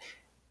so that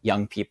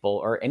young people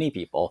or any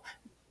people,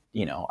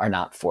 are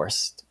not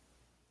forced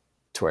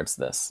towards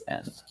this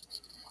end.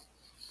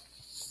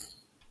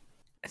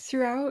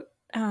 Throughout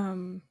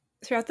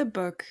the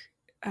book,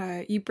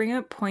 you bring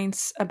up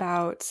points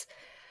about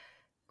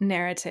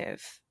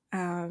narrative,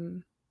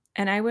 and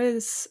I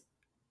was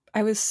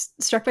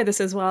struck by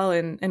this as well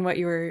in what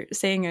you were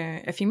saying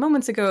a few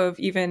moments ago of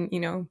even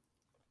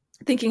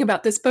thinking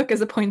about this book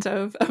as a point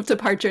of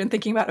departure and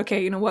thinking about,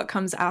 okay, what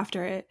comes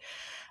after it.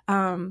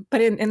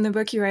 But in the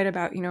book you write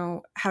about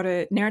how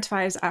to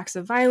narrativize acts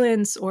of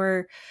violence,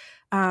 or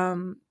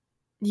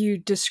you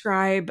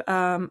describe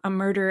a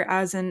murder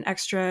as an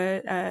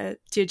extra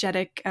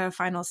diegetic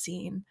final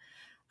scene.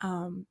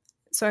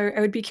 So I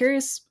would be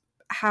curious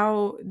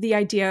how the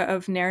idea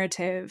of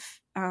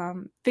narrative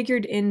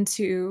figured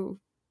into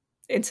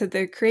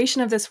the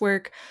creation of this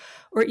work,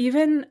 or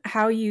even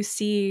how you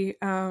see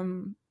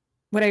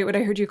what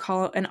I heard you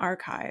call an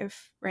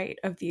archive, right,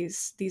 of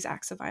these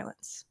acts of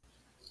violence.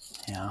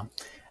 Yeah.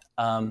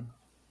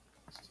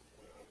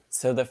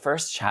 So the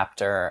first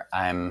chapter,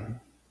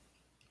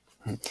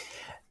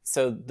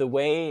 so the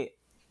way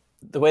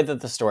that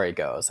the story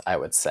goes, I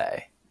would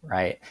say,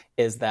 right,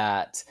 is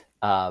that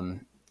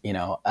an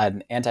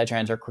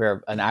anti-trans or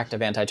queer, an act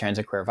of anti-trans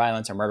or queer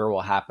violence or murder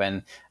will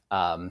happen.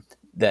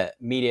 The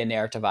media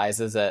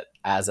narrativizes it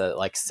as a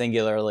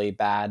singularly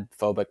bad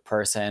phobic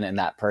person, and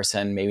that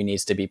person maybe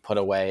needs to be put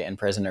away in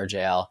prison or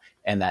jail,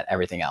 and that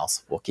everything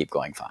else will keep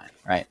going fine,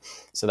 right?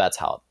 So that's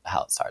how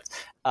it starts.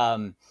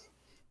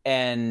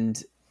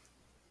 And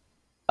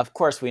of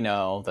course we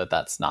know that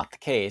that's not the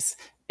case.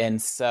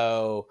 And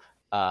so,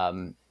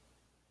 I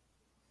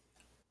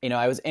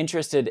was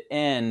interested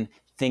in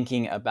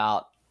thinking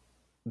about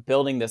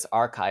building this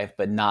archive,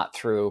 but not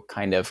through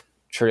kind of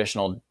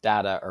traditional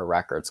data or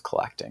records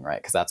collecting,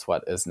 right? Because that's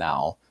what is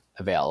now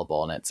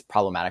available, and it's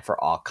problematic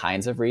for all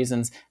kinds of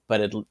reasons.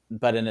 But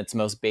in its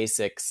most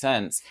basic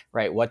sense,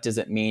 right? What does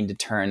it mean to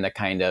turn the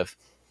kind of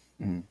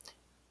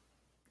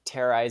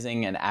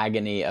terrorizing and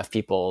agony of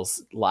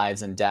people's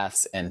lives and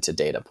deaths into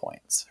data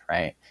points,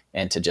 right?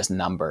 Into just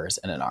numbers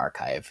in an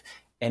archive?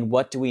 And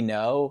what do we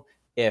know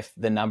if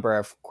the number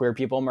of queer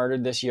people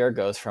murdered this year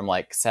goes from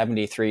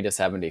 73 to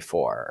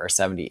 74 or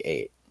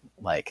 78?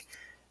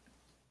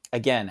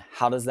 Again,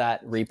 how does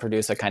that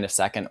reproduce a kind of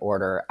second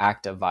order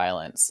act of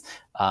violence,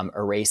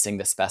 erasing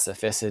the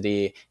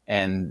specificity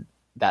and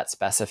that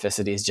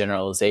specificity's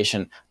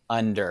generalization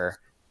under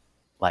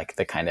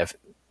the kind of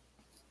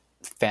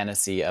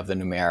fantasy of the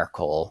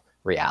numerical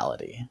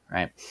reality,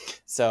 right?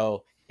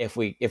 So if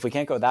we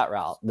can't go that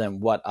route, then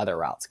what other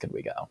routes could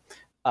we go?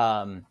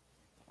 And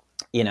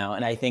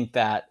I think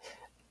that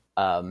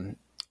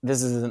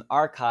this is an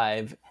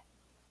archive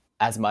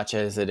as much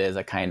as it is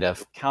a kind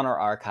of counter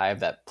archive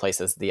that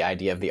places the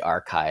idea of the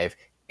archive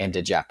into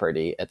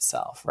jeopardy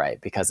itself, right?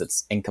 Because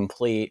it's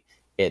incomplete,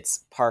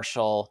 it's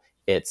partial,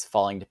 it's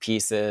falling to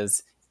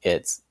pieces,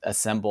 it's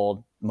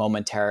assembled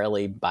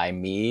momentarily by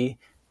me,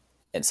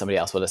 and somebody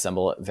else would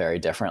assemble it very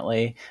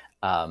differently.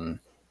 A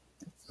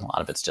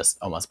lot of it's just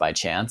almost by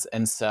chance.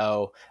 And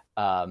so,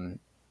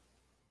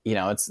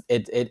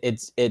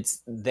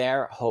 it's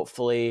there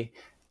hopefully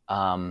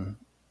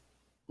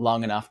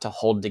long enough to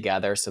hold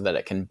together so that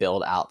it can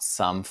build out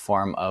some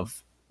form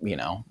of,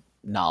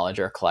 knowledge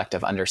or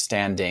collective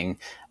understanding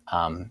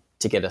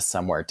to get us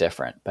somewhere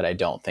different. But I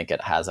don't think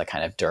it has a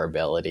kind of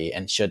durability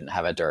and shouldn't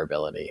have a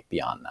durability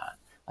beyond that.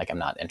 Like, I'm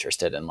not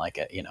interested in like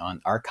an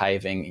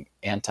archiving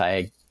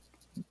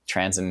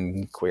anti-trans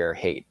and queer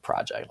hate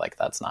project. Like,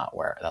 that's not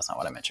what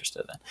I'm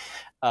interested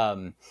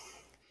in.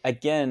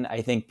 Again,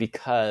 I think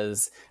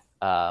because,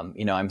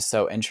 I'm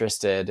so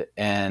interested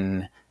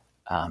in,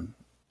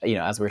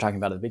 as we were talking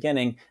about at the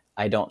beginning,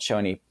 I don't show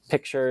any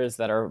pictures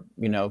that are,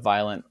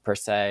 violent per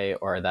se,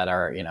 or that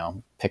are,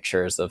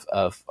 pictures of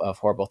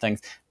horrible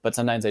things. But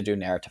sometimes I do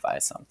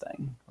narrativize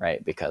something,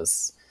 right?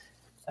 Because,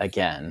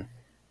 again,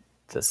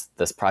 this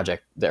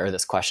project, or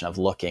this question of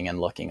looking and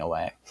looking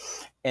away.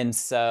 And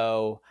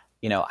so,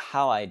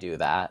 how I do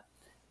that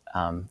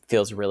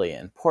feels really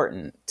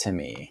important to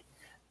me.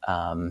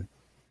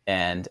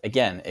 And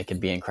again, it could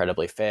be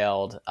incredibly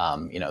failed.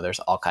 There's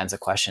all kinds of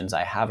questions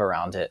I have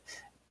around it.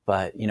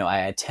 But, I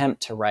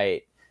attempt to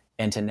write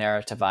and to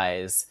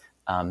narrativize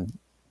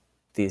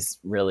these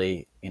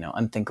really,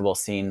 unthinkable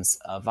scenes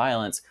of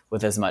violence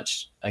with as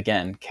much,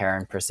 again, care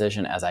and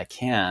precision as I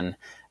can.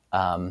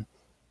 While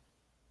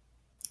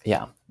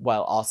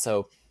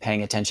also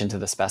paying attention to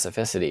the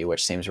specificity,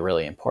 which seems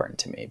really important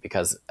to me,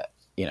 because,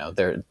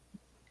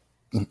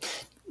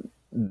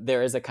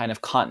 there is a kind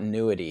of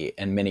continuity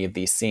in many of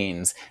these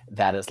scenes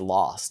that is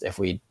lost if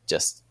we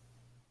just,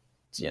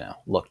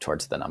 look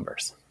towards the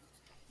numbers.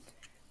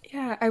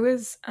 Yeah, I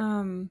was,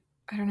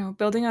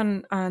 building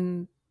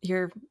on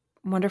your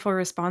wonderful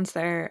response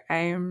there.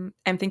 I'm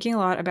thinking a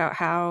lot about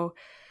how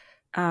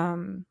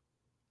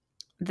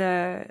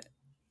the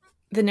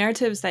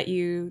narratives that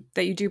you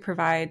do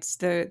provide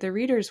the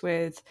readers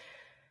with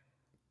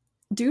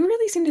do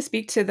really seem to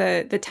speak to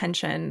the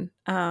tension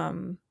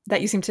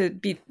that you seem to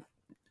be,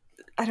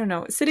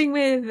 sitting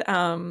with,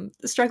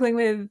 struggling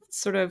with,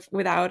 sort of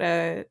without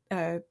a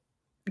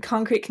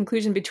concrete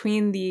conclusion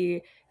between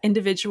the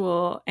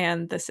individual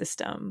and the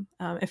system.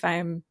 If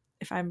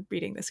I'm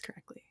reading this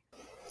correctly.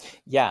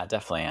 Yeah,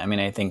 definitely. I mean,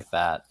 I think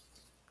that,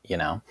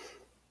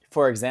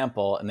 for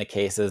example, in the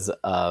cases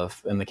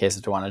of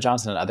Tawana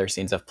Johnson and other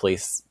scenes of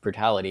police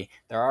brutality,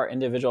 there are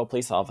individual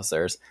police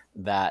officers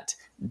that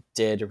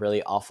did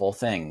really awful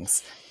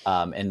things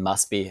and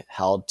must be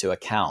held to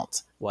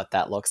account. What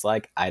that looks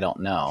like, I don't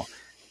know.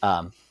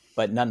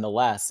 But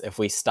nonetheless, if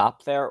we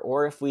stop there,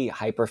 or if we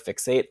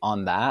hyperfixate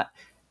on that,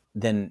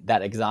 then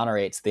that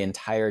exonerates the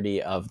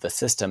entirety of the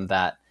system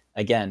that,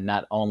 again,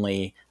 not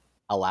only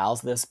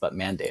allows this, but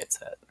mandates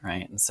it,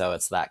 right? And so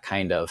it's that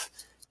kind of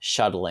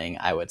shuttling,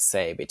 I would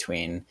say,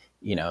 between,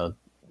 the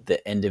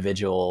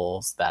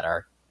individuals that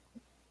are,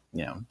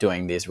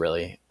 doing these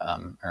really,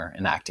 or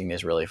enacting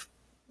these really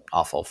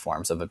awful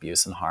forms of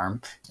abuse and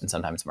harm, and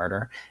sometimes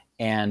murder,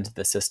 and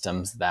the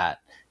systems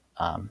that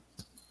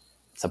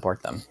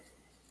support them.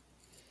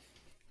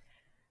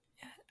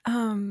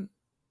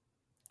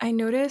 I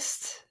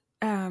noticed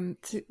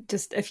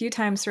just a few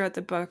times throughout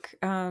the book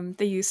the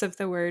use of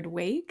the word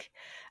wake,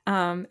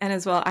 and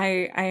as well,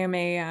 I am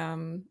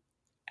a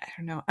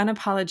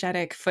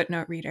unapologetic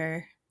footnote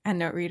reader and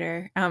note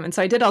reader, and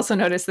so I did also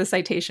notice the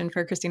citation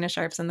for Christina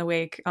Sharpe's In the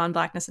Wake on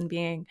Blackness and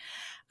Being.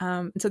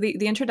 So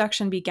the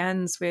introduction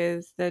begins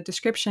with the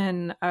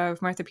description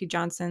of Martha P.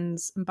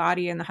 Johnson's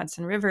body in the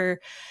Hudson River.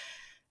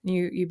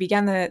 You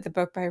began the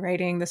book by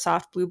writing, the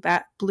soft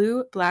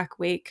blue-black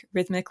wake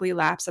rhythmically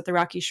laps at the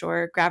rocky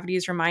shore,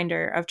 gravity's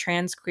reminder of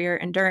trans queer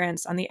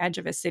endurance on the edge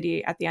of a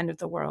city at the end of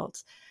the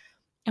world.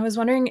 I was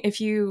wondering if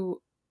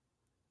you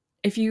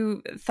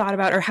thought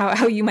about, or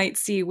how you might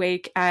see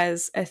wake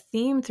as a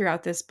theme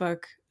throughout this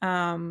book,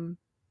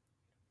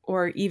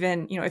 or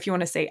even, if you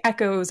want to say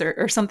echoes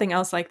or something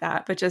else like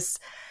that, but just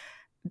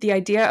the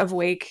idea of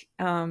wake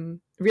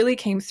really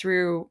came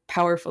through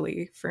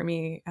powerfully for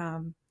me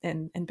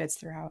in bits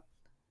throughout.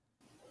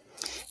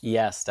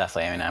 Yes,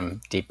 definitely. I mean,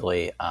 I'm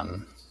deeply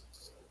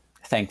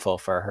thankful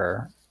for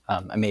her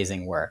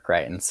amazing work,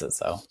 right? And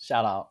so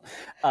shout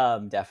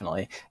out,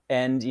 definitely.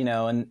 And,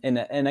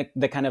 in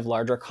the kind of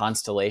larger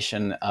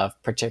constellation of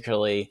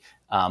particularly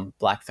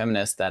Black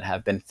feminists that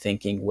have been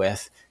thinking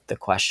with the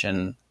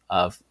question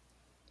of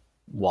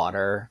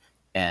water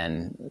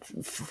and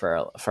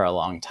for a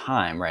long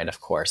time, right?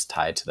 Of course,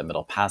 tied to the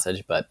Middle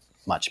Passage, but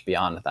much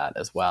beyond that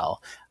as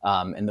well,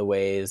 in the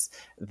ways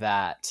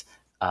that,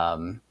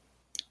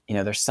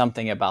 there's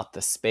something about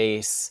the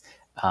space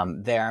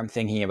there. I'm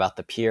thinking about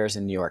the piers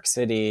in New York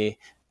City,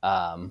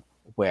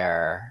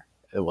 where,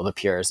 the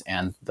piers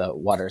and the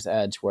water's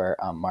edge, where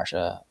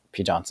Marsha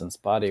P. Johnson's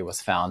body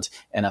was found.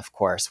 And of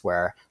course,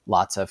 where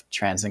lots of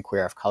trans and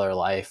queer of color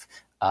life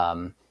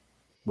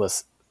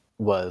was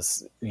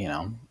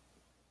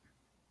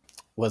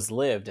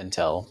lived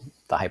until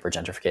the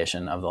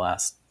hypergentrification of the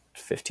last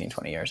 15,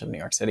 20 years of New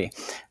York City.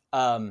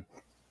 And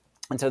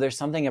so there's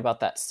something about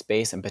that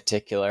space in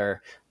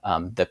particular,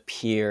 the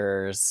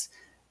piers,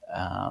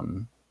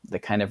 the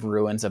kind of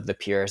ruins of the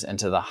piers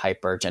into the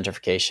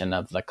hypergentrification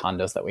of the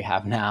condos that we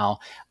have now,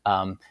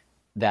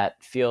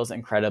 that feels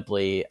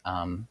incredibly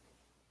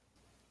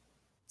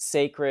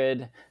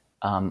sacred,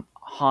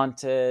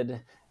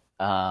 haunted.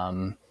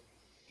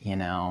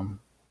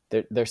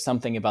 There's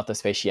something about the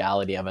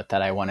spatiality of it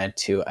that I wanted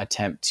to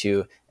attempt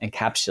to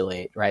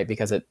encapsulate, right?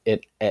 Because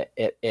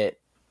it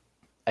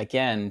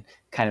again,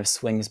 kind of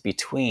swings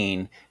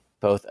between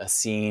both a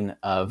scene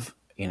of,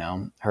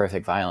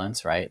 horrific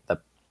violence, right? The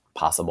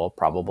possible,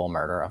 probable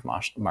murder of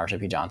Marsha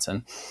P.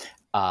 Johnson,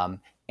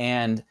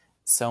 and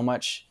so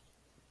much,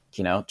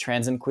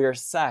 trans and queer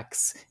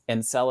sex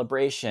and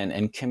celebration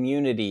and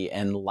community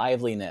and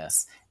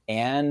liveliness.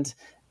 And,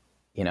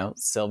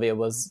 Sylvia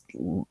was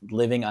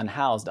living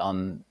unhoused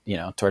on,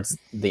 towards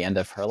the end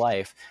of her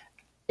life,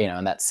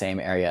 in that same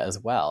area as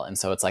well. And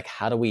so it's like,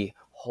 how do we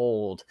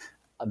hold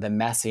the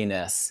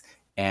messiness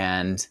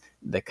and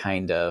the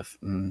kind of,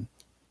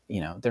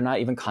 they're not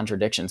even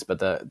contradictions, but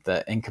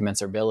the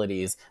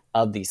incommensurabilities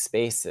of these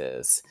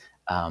spaces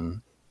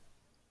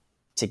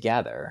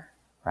together,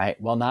 right?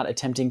 While not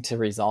attempting to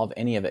resolve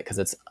any of it because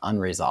it's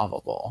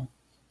unresolvable.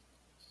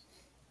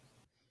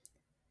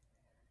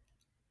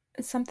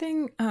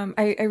 Something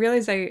I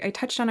realized I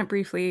touched on it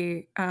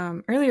briefly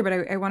earlier, but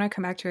I want to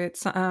come back to it.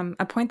 So,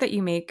 a point that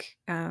you make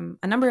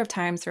a number of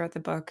times throughout the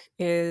book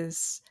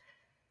is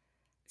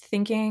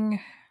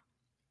thinking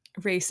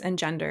race and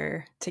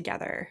gender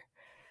together.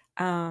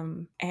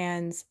 And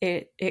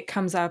it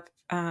comes up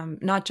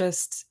not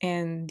just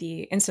in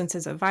the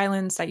instances of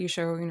violence that you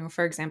show,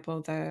 for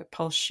example, the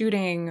Pulse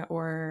shooting,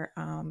 or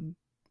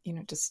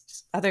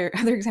just other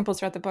examples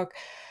throughout the book,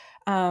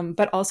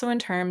 but also in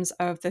terms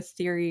of the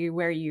theory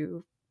where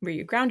you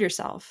ground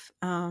yourself.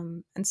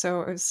 And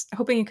so I was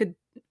hoping you could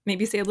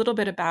maybe say a little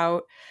bit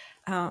about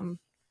a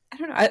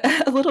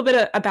little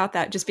bit about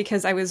that, just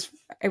because I was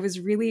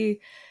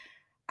really,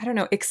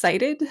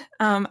 excited,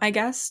 I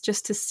guess,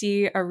 just to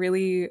see a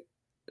really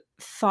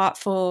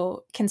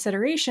thoughtful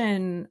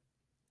consideration,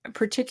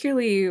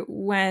 particularly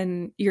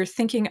when you're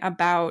thinking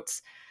about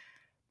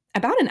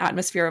an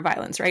atmosphere of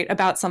violence, right?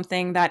 About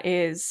something that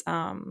is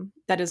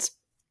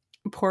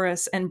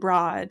porous and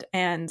broad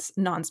and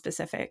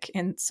nonspecific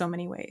in so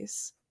many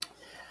ways.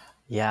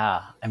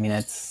 Yeah, I mean,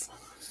 it's,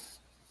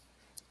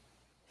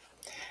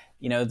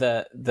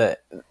 the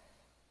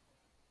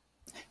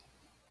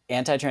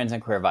anti-trans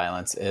and queer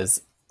violence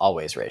is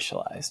always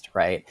racialized,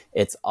 right?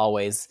 It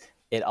always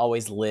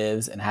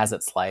lives and has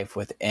its life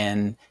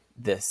within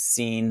the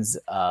scenes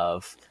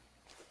of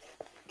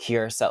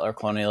here settler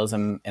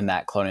colonialism and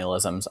that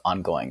colonialism's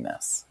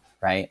ongoingness,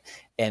 right?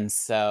 And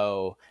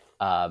so,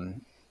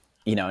 and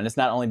it's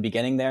not only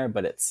beginning there,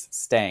 but it's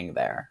staying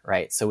there,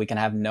 right? So we can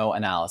have no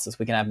analysis,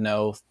 we can have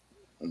no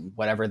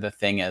whatever the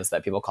thing is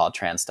that people call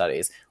trans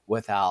studies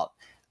without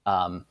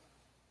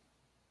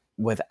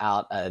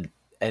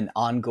an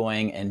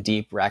ongoing and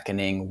deep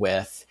reckoning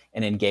with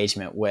an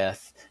engagement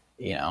with,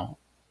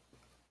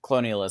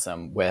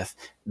 colonialism, with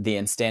the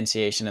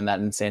instantiation and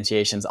that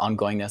instantiation's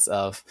ongoingness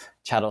of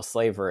chattel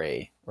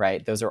slavery,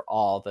 right? Those are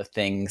all the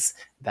things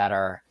that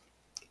are,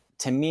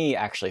 to me,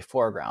 actually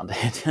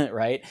foregrounded,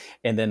 right?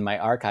 And then my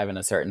archive, in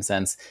a certain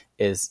sense,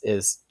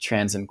 is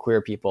trans and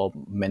queer people,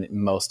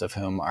 most of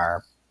whom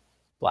are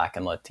Black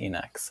and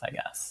Latinx, I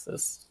guess.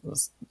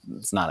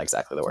 It's not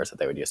exactly the words that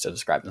they would use to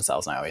describe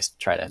themselves, and I always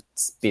try to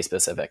be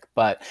specific.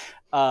 But,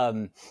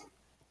 and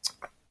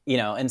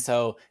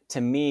so to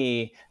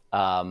me,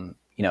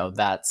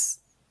 that's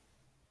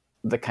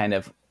the kind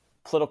of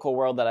political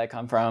world that I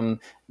come from,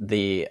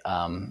 the,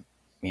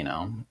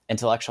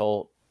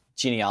 intellectual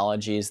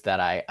genealogies that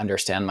I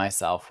understand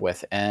myself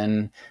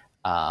within,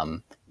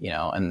 and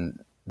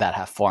that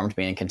have formed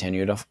me and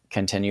continue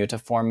to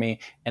form me,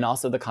 and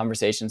also the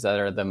conversations that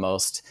are the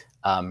most,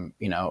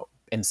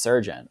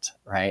 insurgent,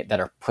 right? That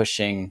are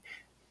pushing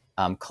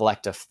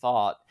collective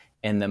thought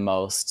in the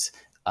most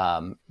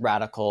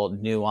radical,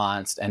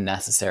 nuanced, and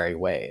necessary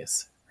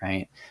ways,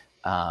 right?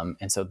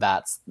 And so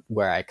that's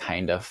where I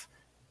kind of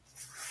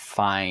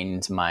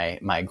find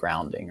my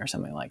grounding or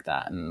something like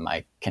that, and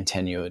my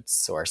continued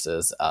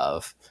sources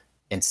of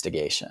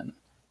instigation,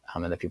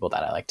 and the people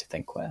that I like to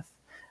think with.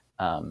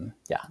 And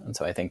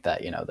so I think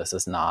that, this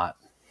is not,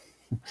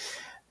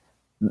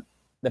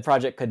 the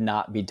project could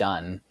not be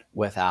done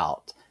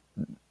without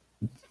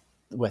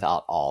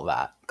all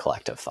that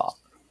collective thought.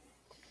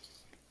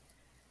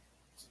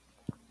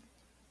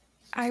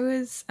 I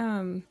was,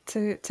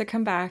 to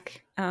come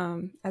back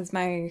as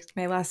my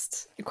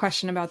last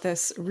question about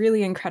this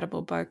really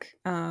incredible book.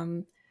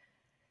 And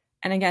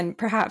again,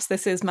 perhaps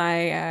this is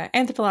my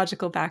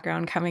anthropological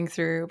background coming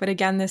through, but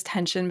again, this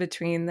tension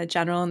between the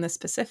general and the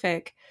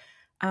specific.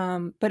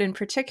 But in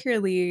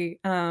particularly,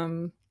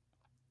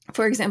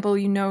 for example,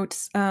 you note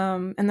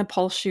in the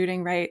Pulse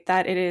shooting, right,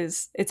 that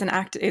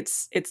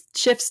it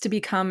shifts to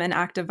become an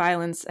act of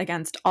violence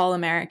against all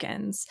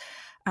Americans.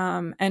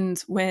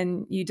 And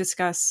when you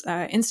discuss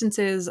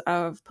instances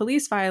of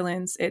police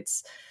violence,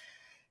 it's,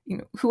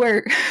 who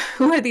are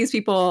these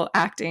people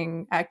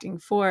acting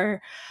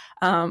for?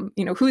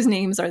 Whose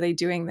names are they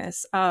doing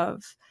this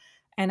of?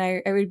 And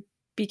I would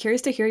be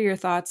curious to hear your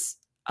thoughts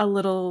a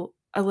little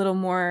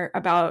more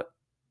about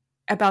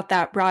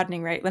that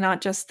broadening, right?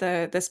 Not just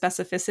the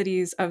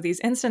specificities of these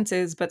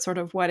instances, but sort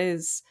of what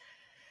is,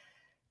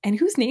 and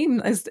whose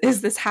name is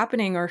this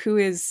happening, or who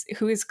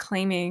is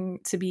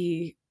claiming to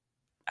be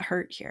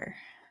hurt here?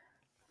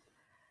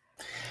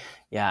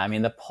 Yeah, I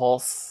mean, the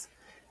Pulse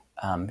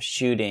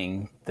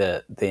shooting,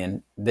 the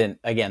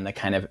again, the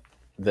kind of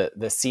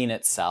the scene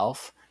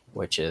itself,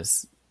 which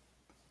is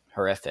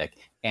horrific,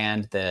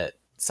 and the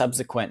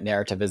subsequent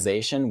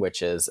narrativization,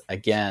 which is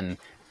again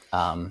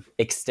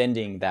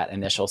extending that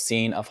initial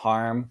scene of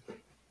harm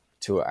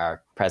to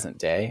our present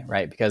day,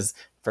 right? Because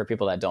for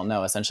people that don't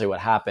know, essentially what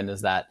happened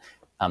is that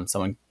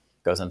someone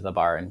goes into the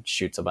bar and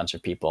shoots a bunch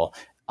of people.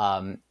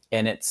 And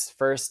it's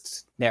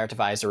first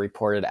narrativized or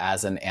reported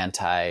as an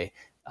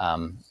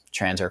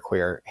anti-trans or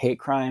queer hate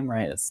crime,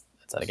 right? It's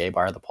at a gay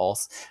bar, The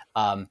Pulse.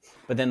 But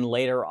then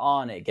later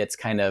on, it gets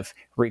kind of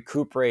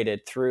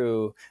recuperated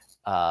through,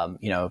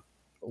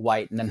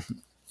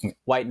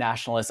 white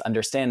nationalist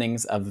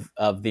understandings of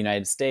the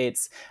United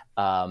States,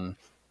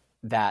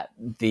 that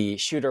the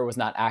shooter was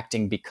not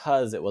acting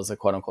because it was a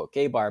quote unquote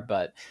gay bar,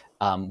 but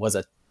was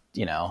a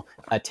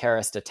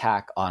terrorist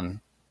attack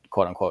on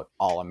quote unquote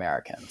all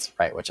Americans,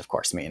 right? Which of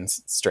course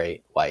means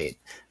straight, white,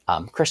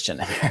 Christian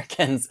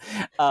Americans.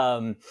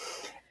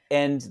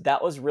 And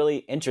that was really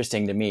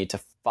interesting to me to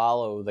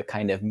follow the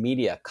kind of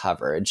media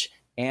coverage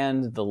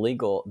and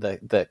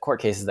the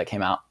court cases that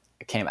came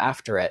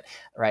after it,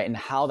 right? And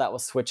how that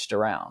was switched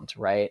around,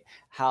 right?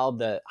 How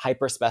the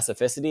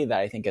hyperspecificity that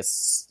I think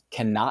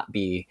cannot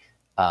be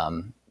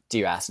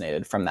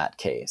deracinated from that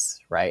case,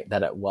 right?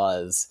 That it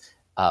was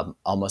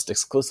almost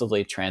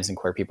exclusively trans and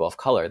queer people of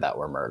color that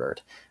were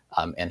murdered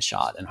and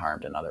shot and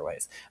harmed in other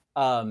ways.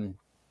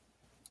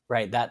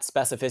 Right, that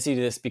specificity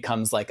just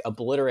becomes like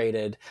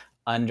obliterated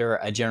under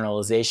a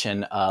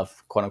generalization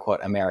of quote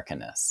unquote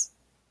Americanness,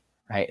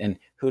 right? And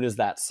who does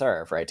that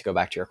serve, right? To go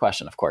back to your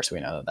question, of course, we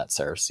know that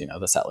serves,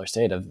 the settler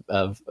state of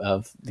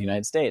the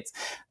United States,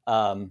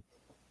 right?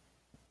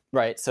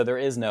 So there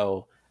is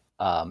no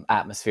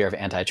atmosphere of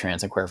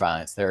anti-trans and queer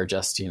violence. There are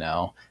just,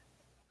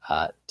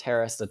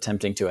 terrorists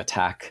attempting to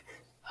attack,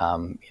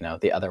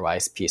 the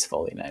otherwise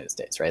peaceful United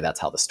States, right? That's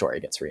how the story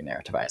gets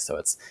re-narrativized. So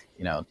it's,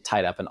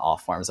 tied up in all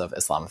forms of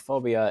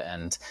Islamophobia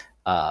and,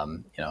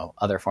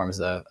 other forms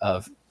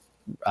of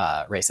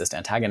racist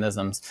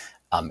antagonisms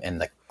in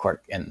the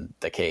court, in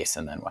the case,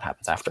 and then what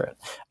happens after it.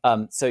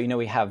 So,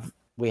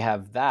 we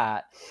have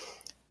that.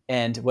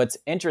 And what's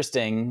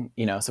interesting,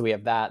 so we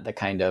have that, the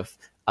kind of,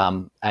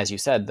 as you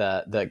said,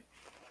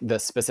 the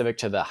specific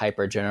to the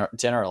hyper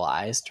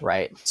generalized,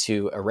 right,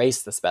 to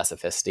erase the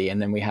specificity.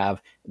 And then we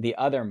have the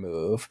other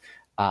move.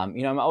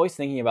 I'm always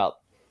thinking about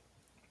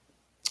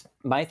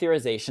my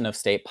theorization of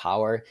state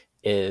power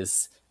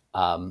is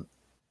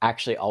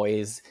actually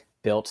always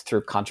built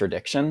through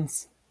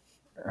contradictions,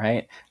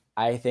 right?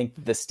 I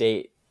think the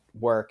state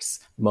works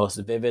most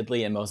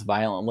vividly and most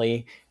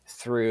violently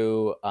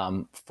through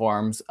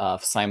forms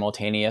of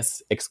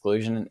simultaneous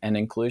exclusion and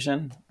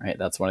inclusion, right?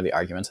 That's one of the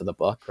arguments of the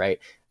book, right?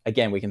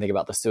 Again, we can think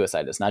about the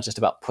suicide. It's not just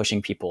about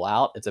pushing people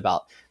out. It's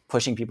about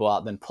pushing people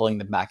out, then pulling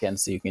them back in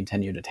so you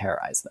continue to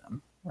terrorize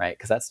them, right?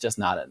 Because that's just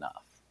not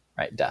enough,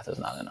 right? Death is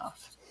not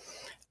enough.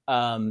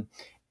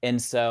 And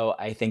so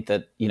I think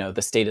that,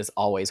 the state is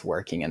always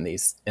working in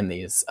these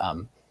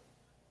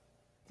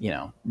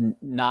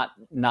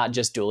not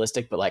just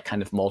dualistic, but like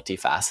kind of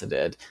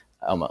multifaceted,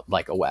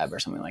 like a web or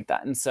something like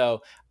that. And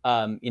so,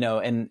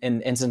 in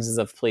instances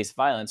of police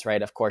violence,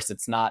 right, of course,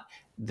 it's not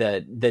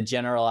the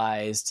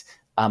generalized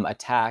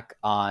attack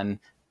on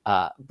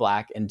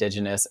Black,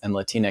 Indigenous, and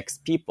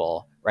Latinx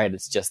people, right?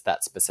 It's just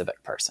that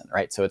specific person,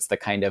 right? So it's the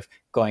kind of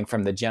going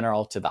from the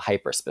general to the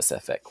hyper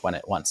specific when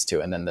it wants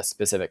to, and then the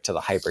specific to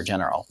the hyper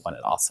general when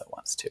it also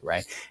wants to,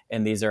 right?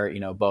 And these are,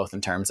 both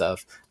in terms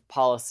of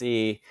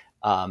policy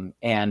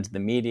and the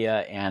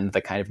media and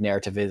the kind of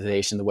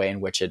narrativization, the way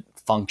in which it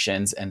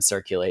functions and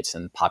circulates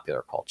in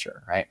popular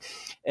culture, right?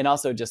 And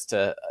also just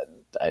to,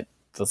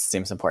 this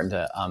seems important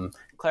to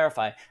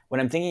clarify, when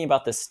I'm thinking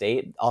about the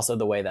state, also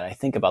the way that I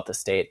think about the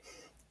state,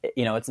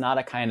 it's not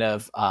a kind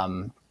of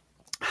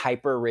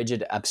hyper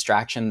rigid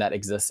abstraction that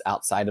exists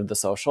outside of the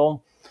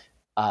social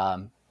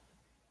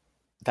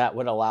that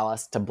would allow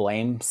us to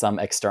blame some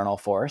external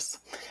force.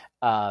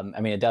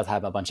 It does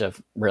have a bunch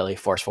of really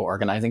forceful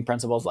organizing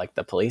principles like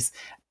the police,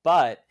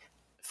 but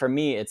for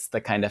me, it's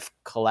the kind of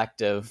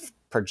collective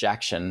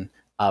projection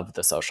of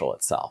the social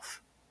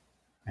itself,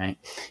 right?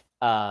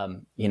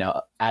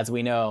 As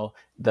we know,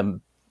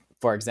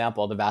 for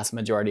example, the vast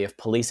majority of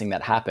policing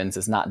that happens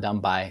is not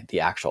done by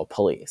the actual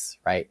police,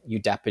 right? You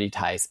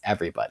deputize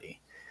everybody.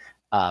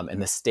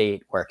 And the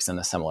state works in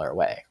a similar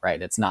way,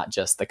 right? It's not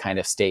just the kind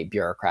of state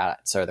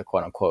bureaucrats or the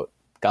quote unquote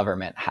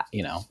government,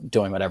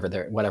 doing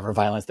whatever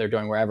violence they're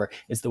doing wherever.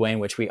 It's the way in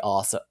which we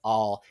also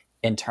all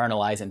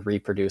internalize and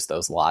reproduce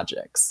those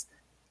logics,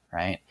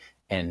 right?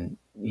 And,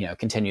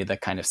 continue the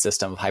kind of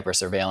system of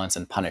hypersurveillance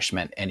and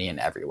punishment any and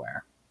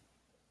everywhere.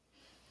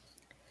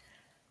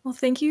 Well,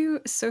 thank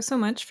you so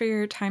much for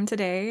your time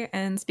today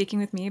and speaking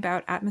with me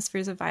about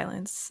atmospheres of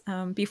violence.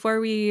 Before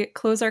we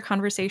close our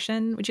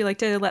conversation, would you like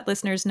to let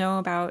listeners know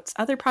about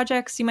other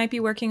projects you might be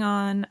working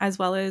on, as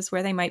well as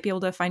where they might be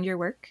able to find your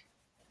work?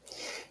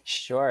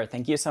 Sure.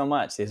 Thank you so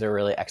much. These are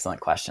really excellent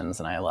questions,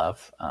 and I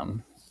love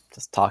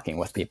just talking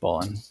with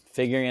people and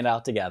figuring it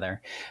out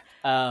together.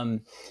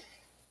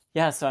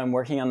 Yeah, so I'm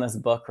working on this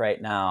book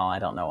right now. I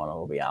don't know when it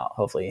will be out.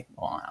 Hopefully,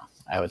 well, no,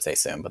 I would say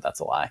soon, but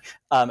that's a lie.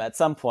 At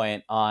some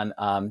point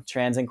on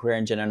trans and queer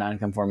and gender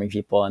nonconforming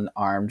people and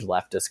armed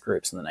leftist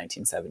groups in the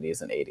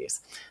 1970s and 80s.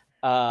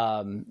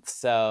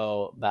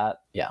 So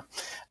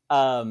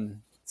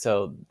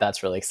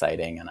that's really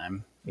exciting, and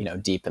I'm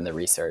deep in the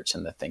research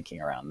and the thinking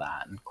around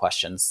that, and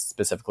questions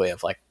specifically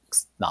of like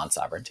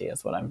non-sovereignty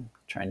is what I'm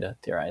trying to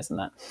theorize in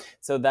that.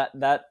 So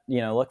that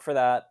look for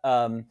that,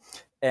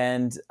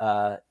 and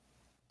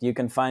you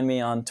can find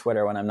me on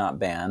Twitter when I'm not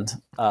banned.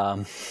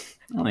 I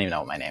don't even know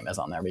what my name is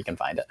on there, but you can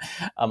find it.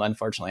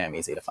 Unfortunately, I'm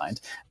easy to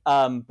find.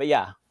 But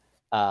yeah,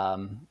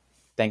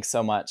 thanks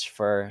so much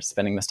for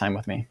spending this time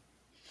with me.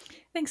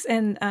 Thanks.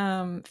 And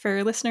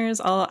for listeners,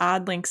 I'll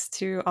add links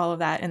to all of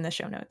that in the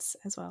show notes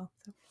as well.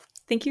 So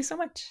thank you so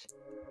much.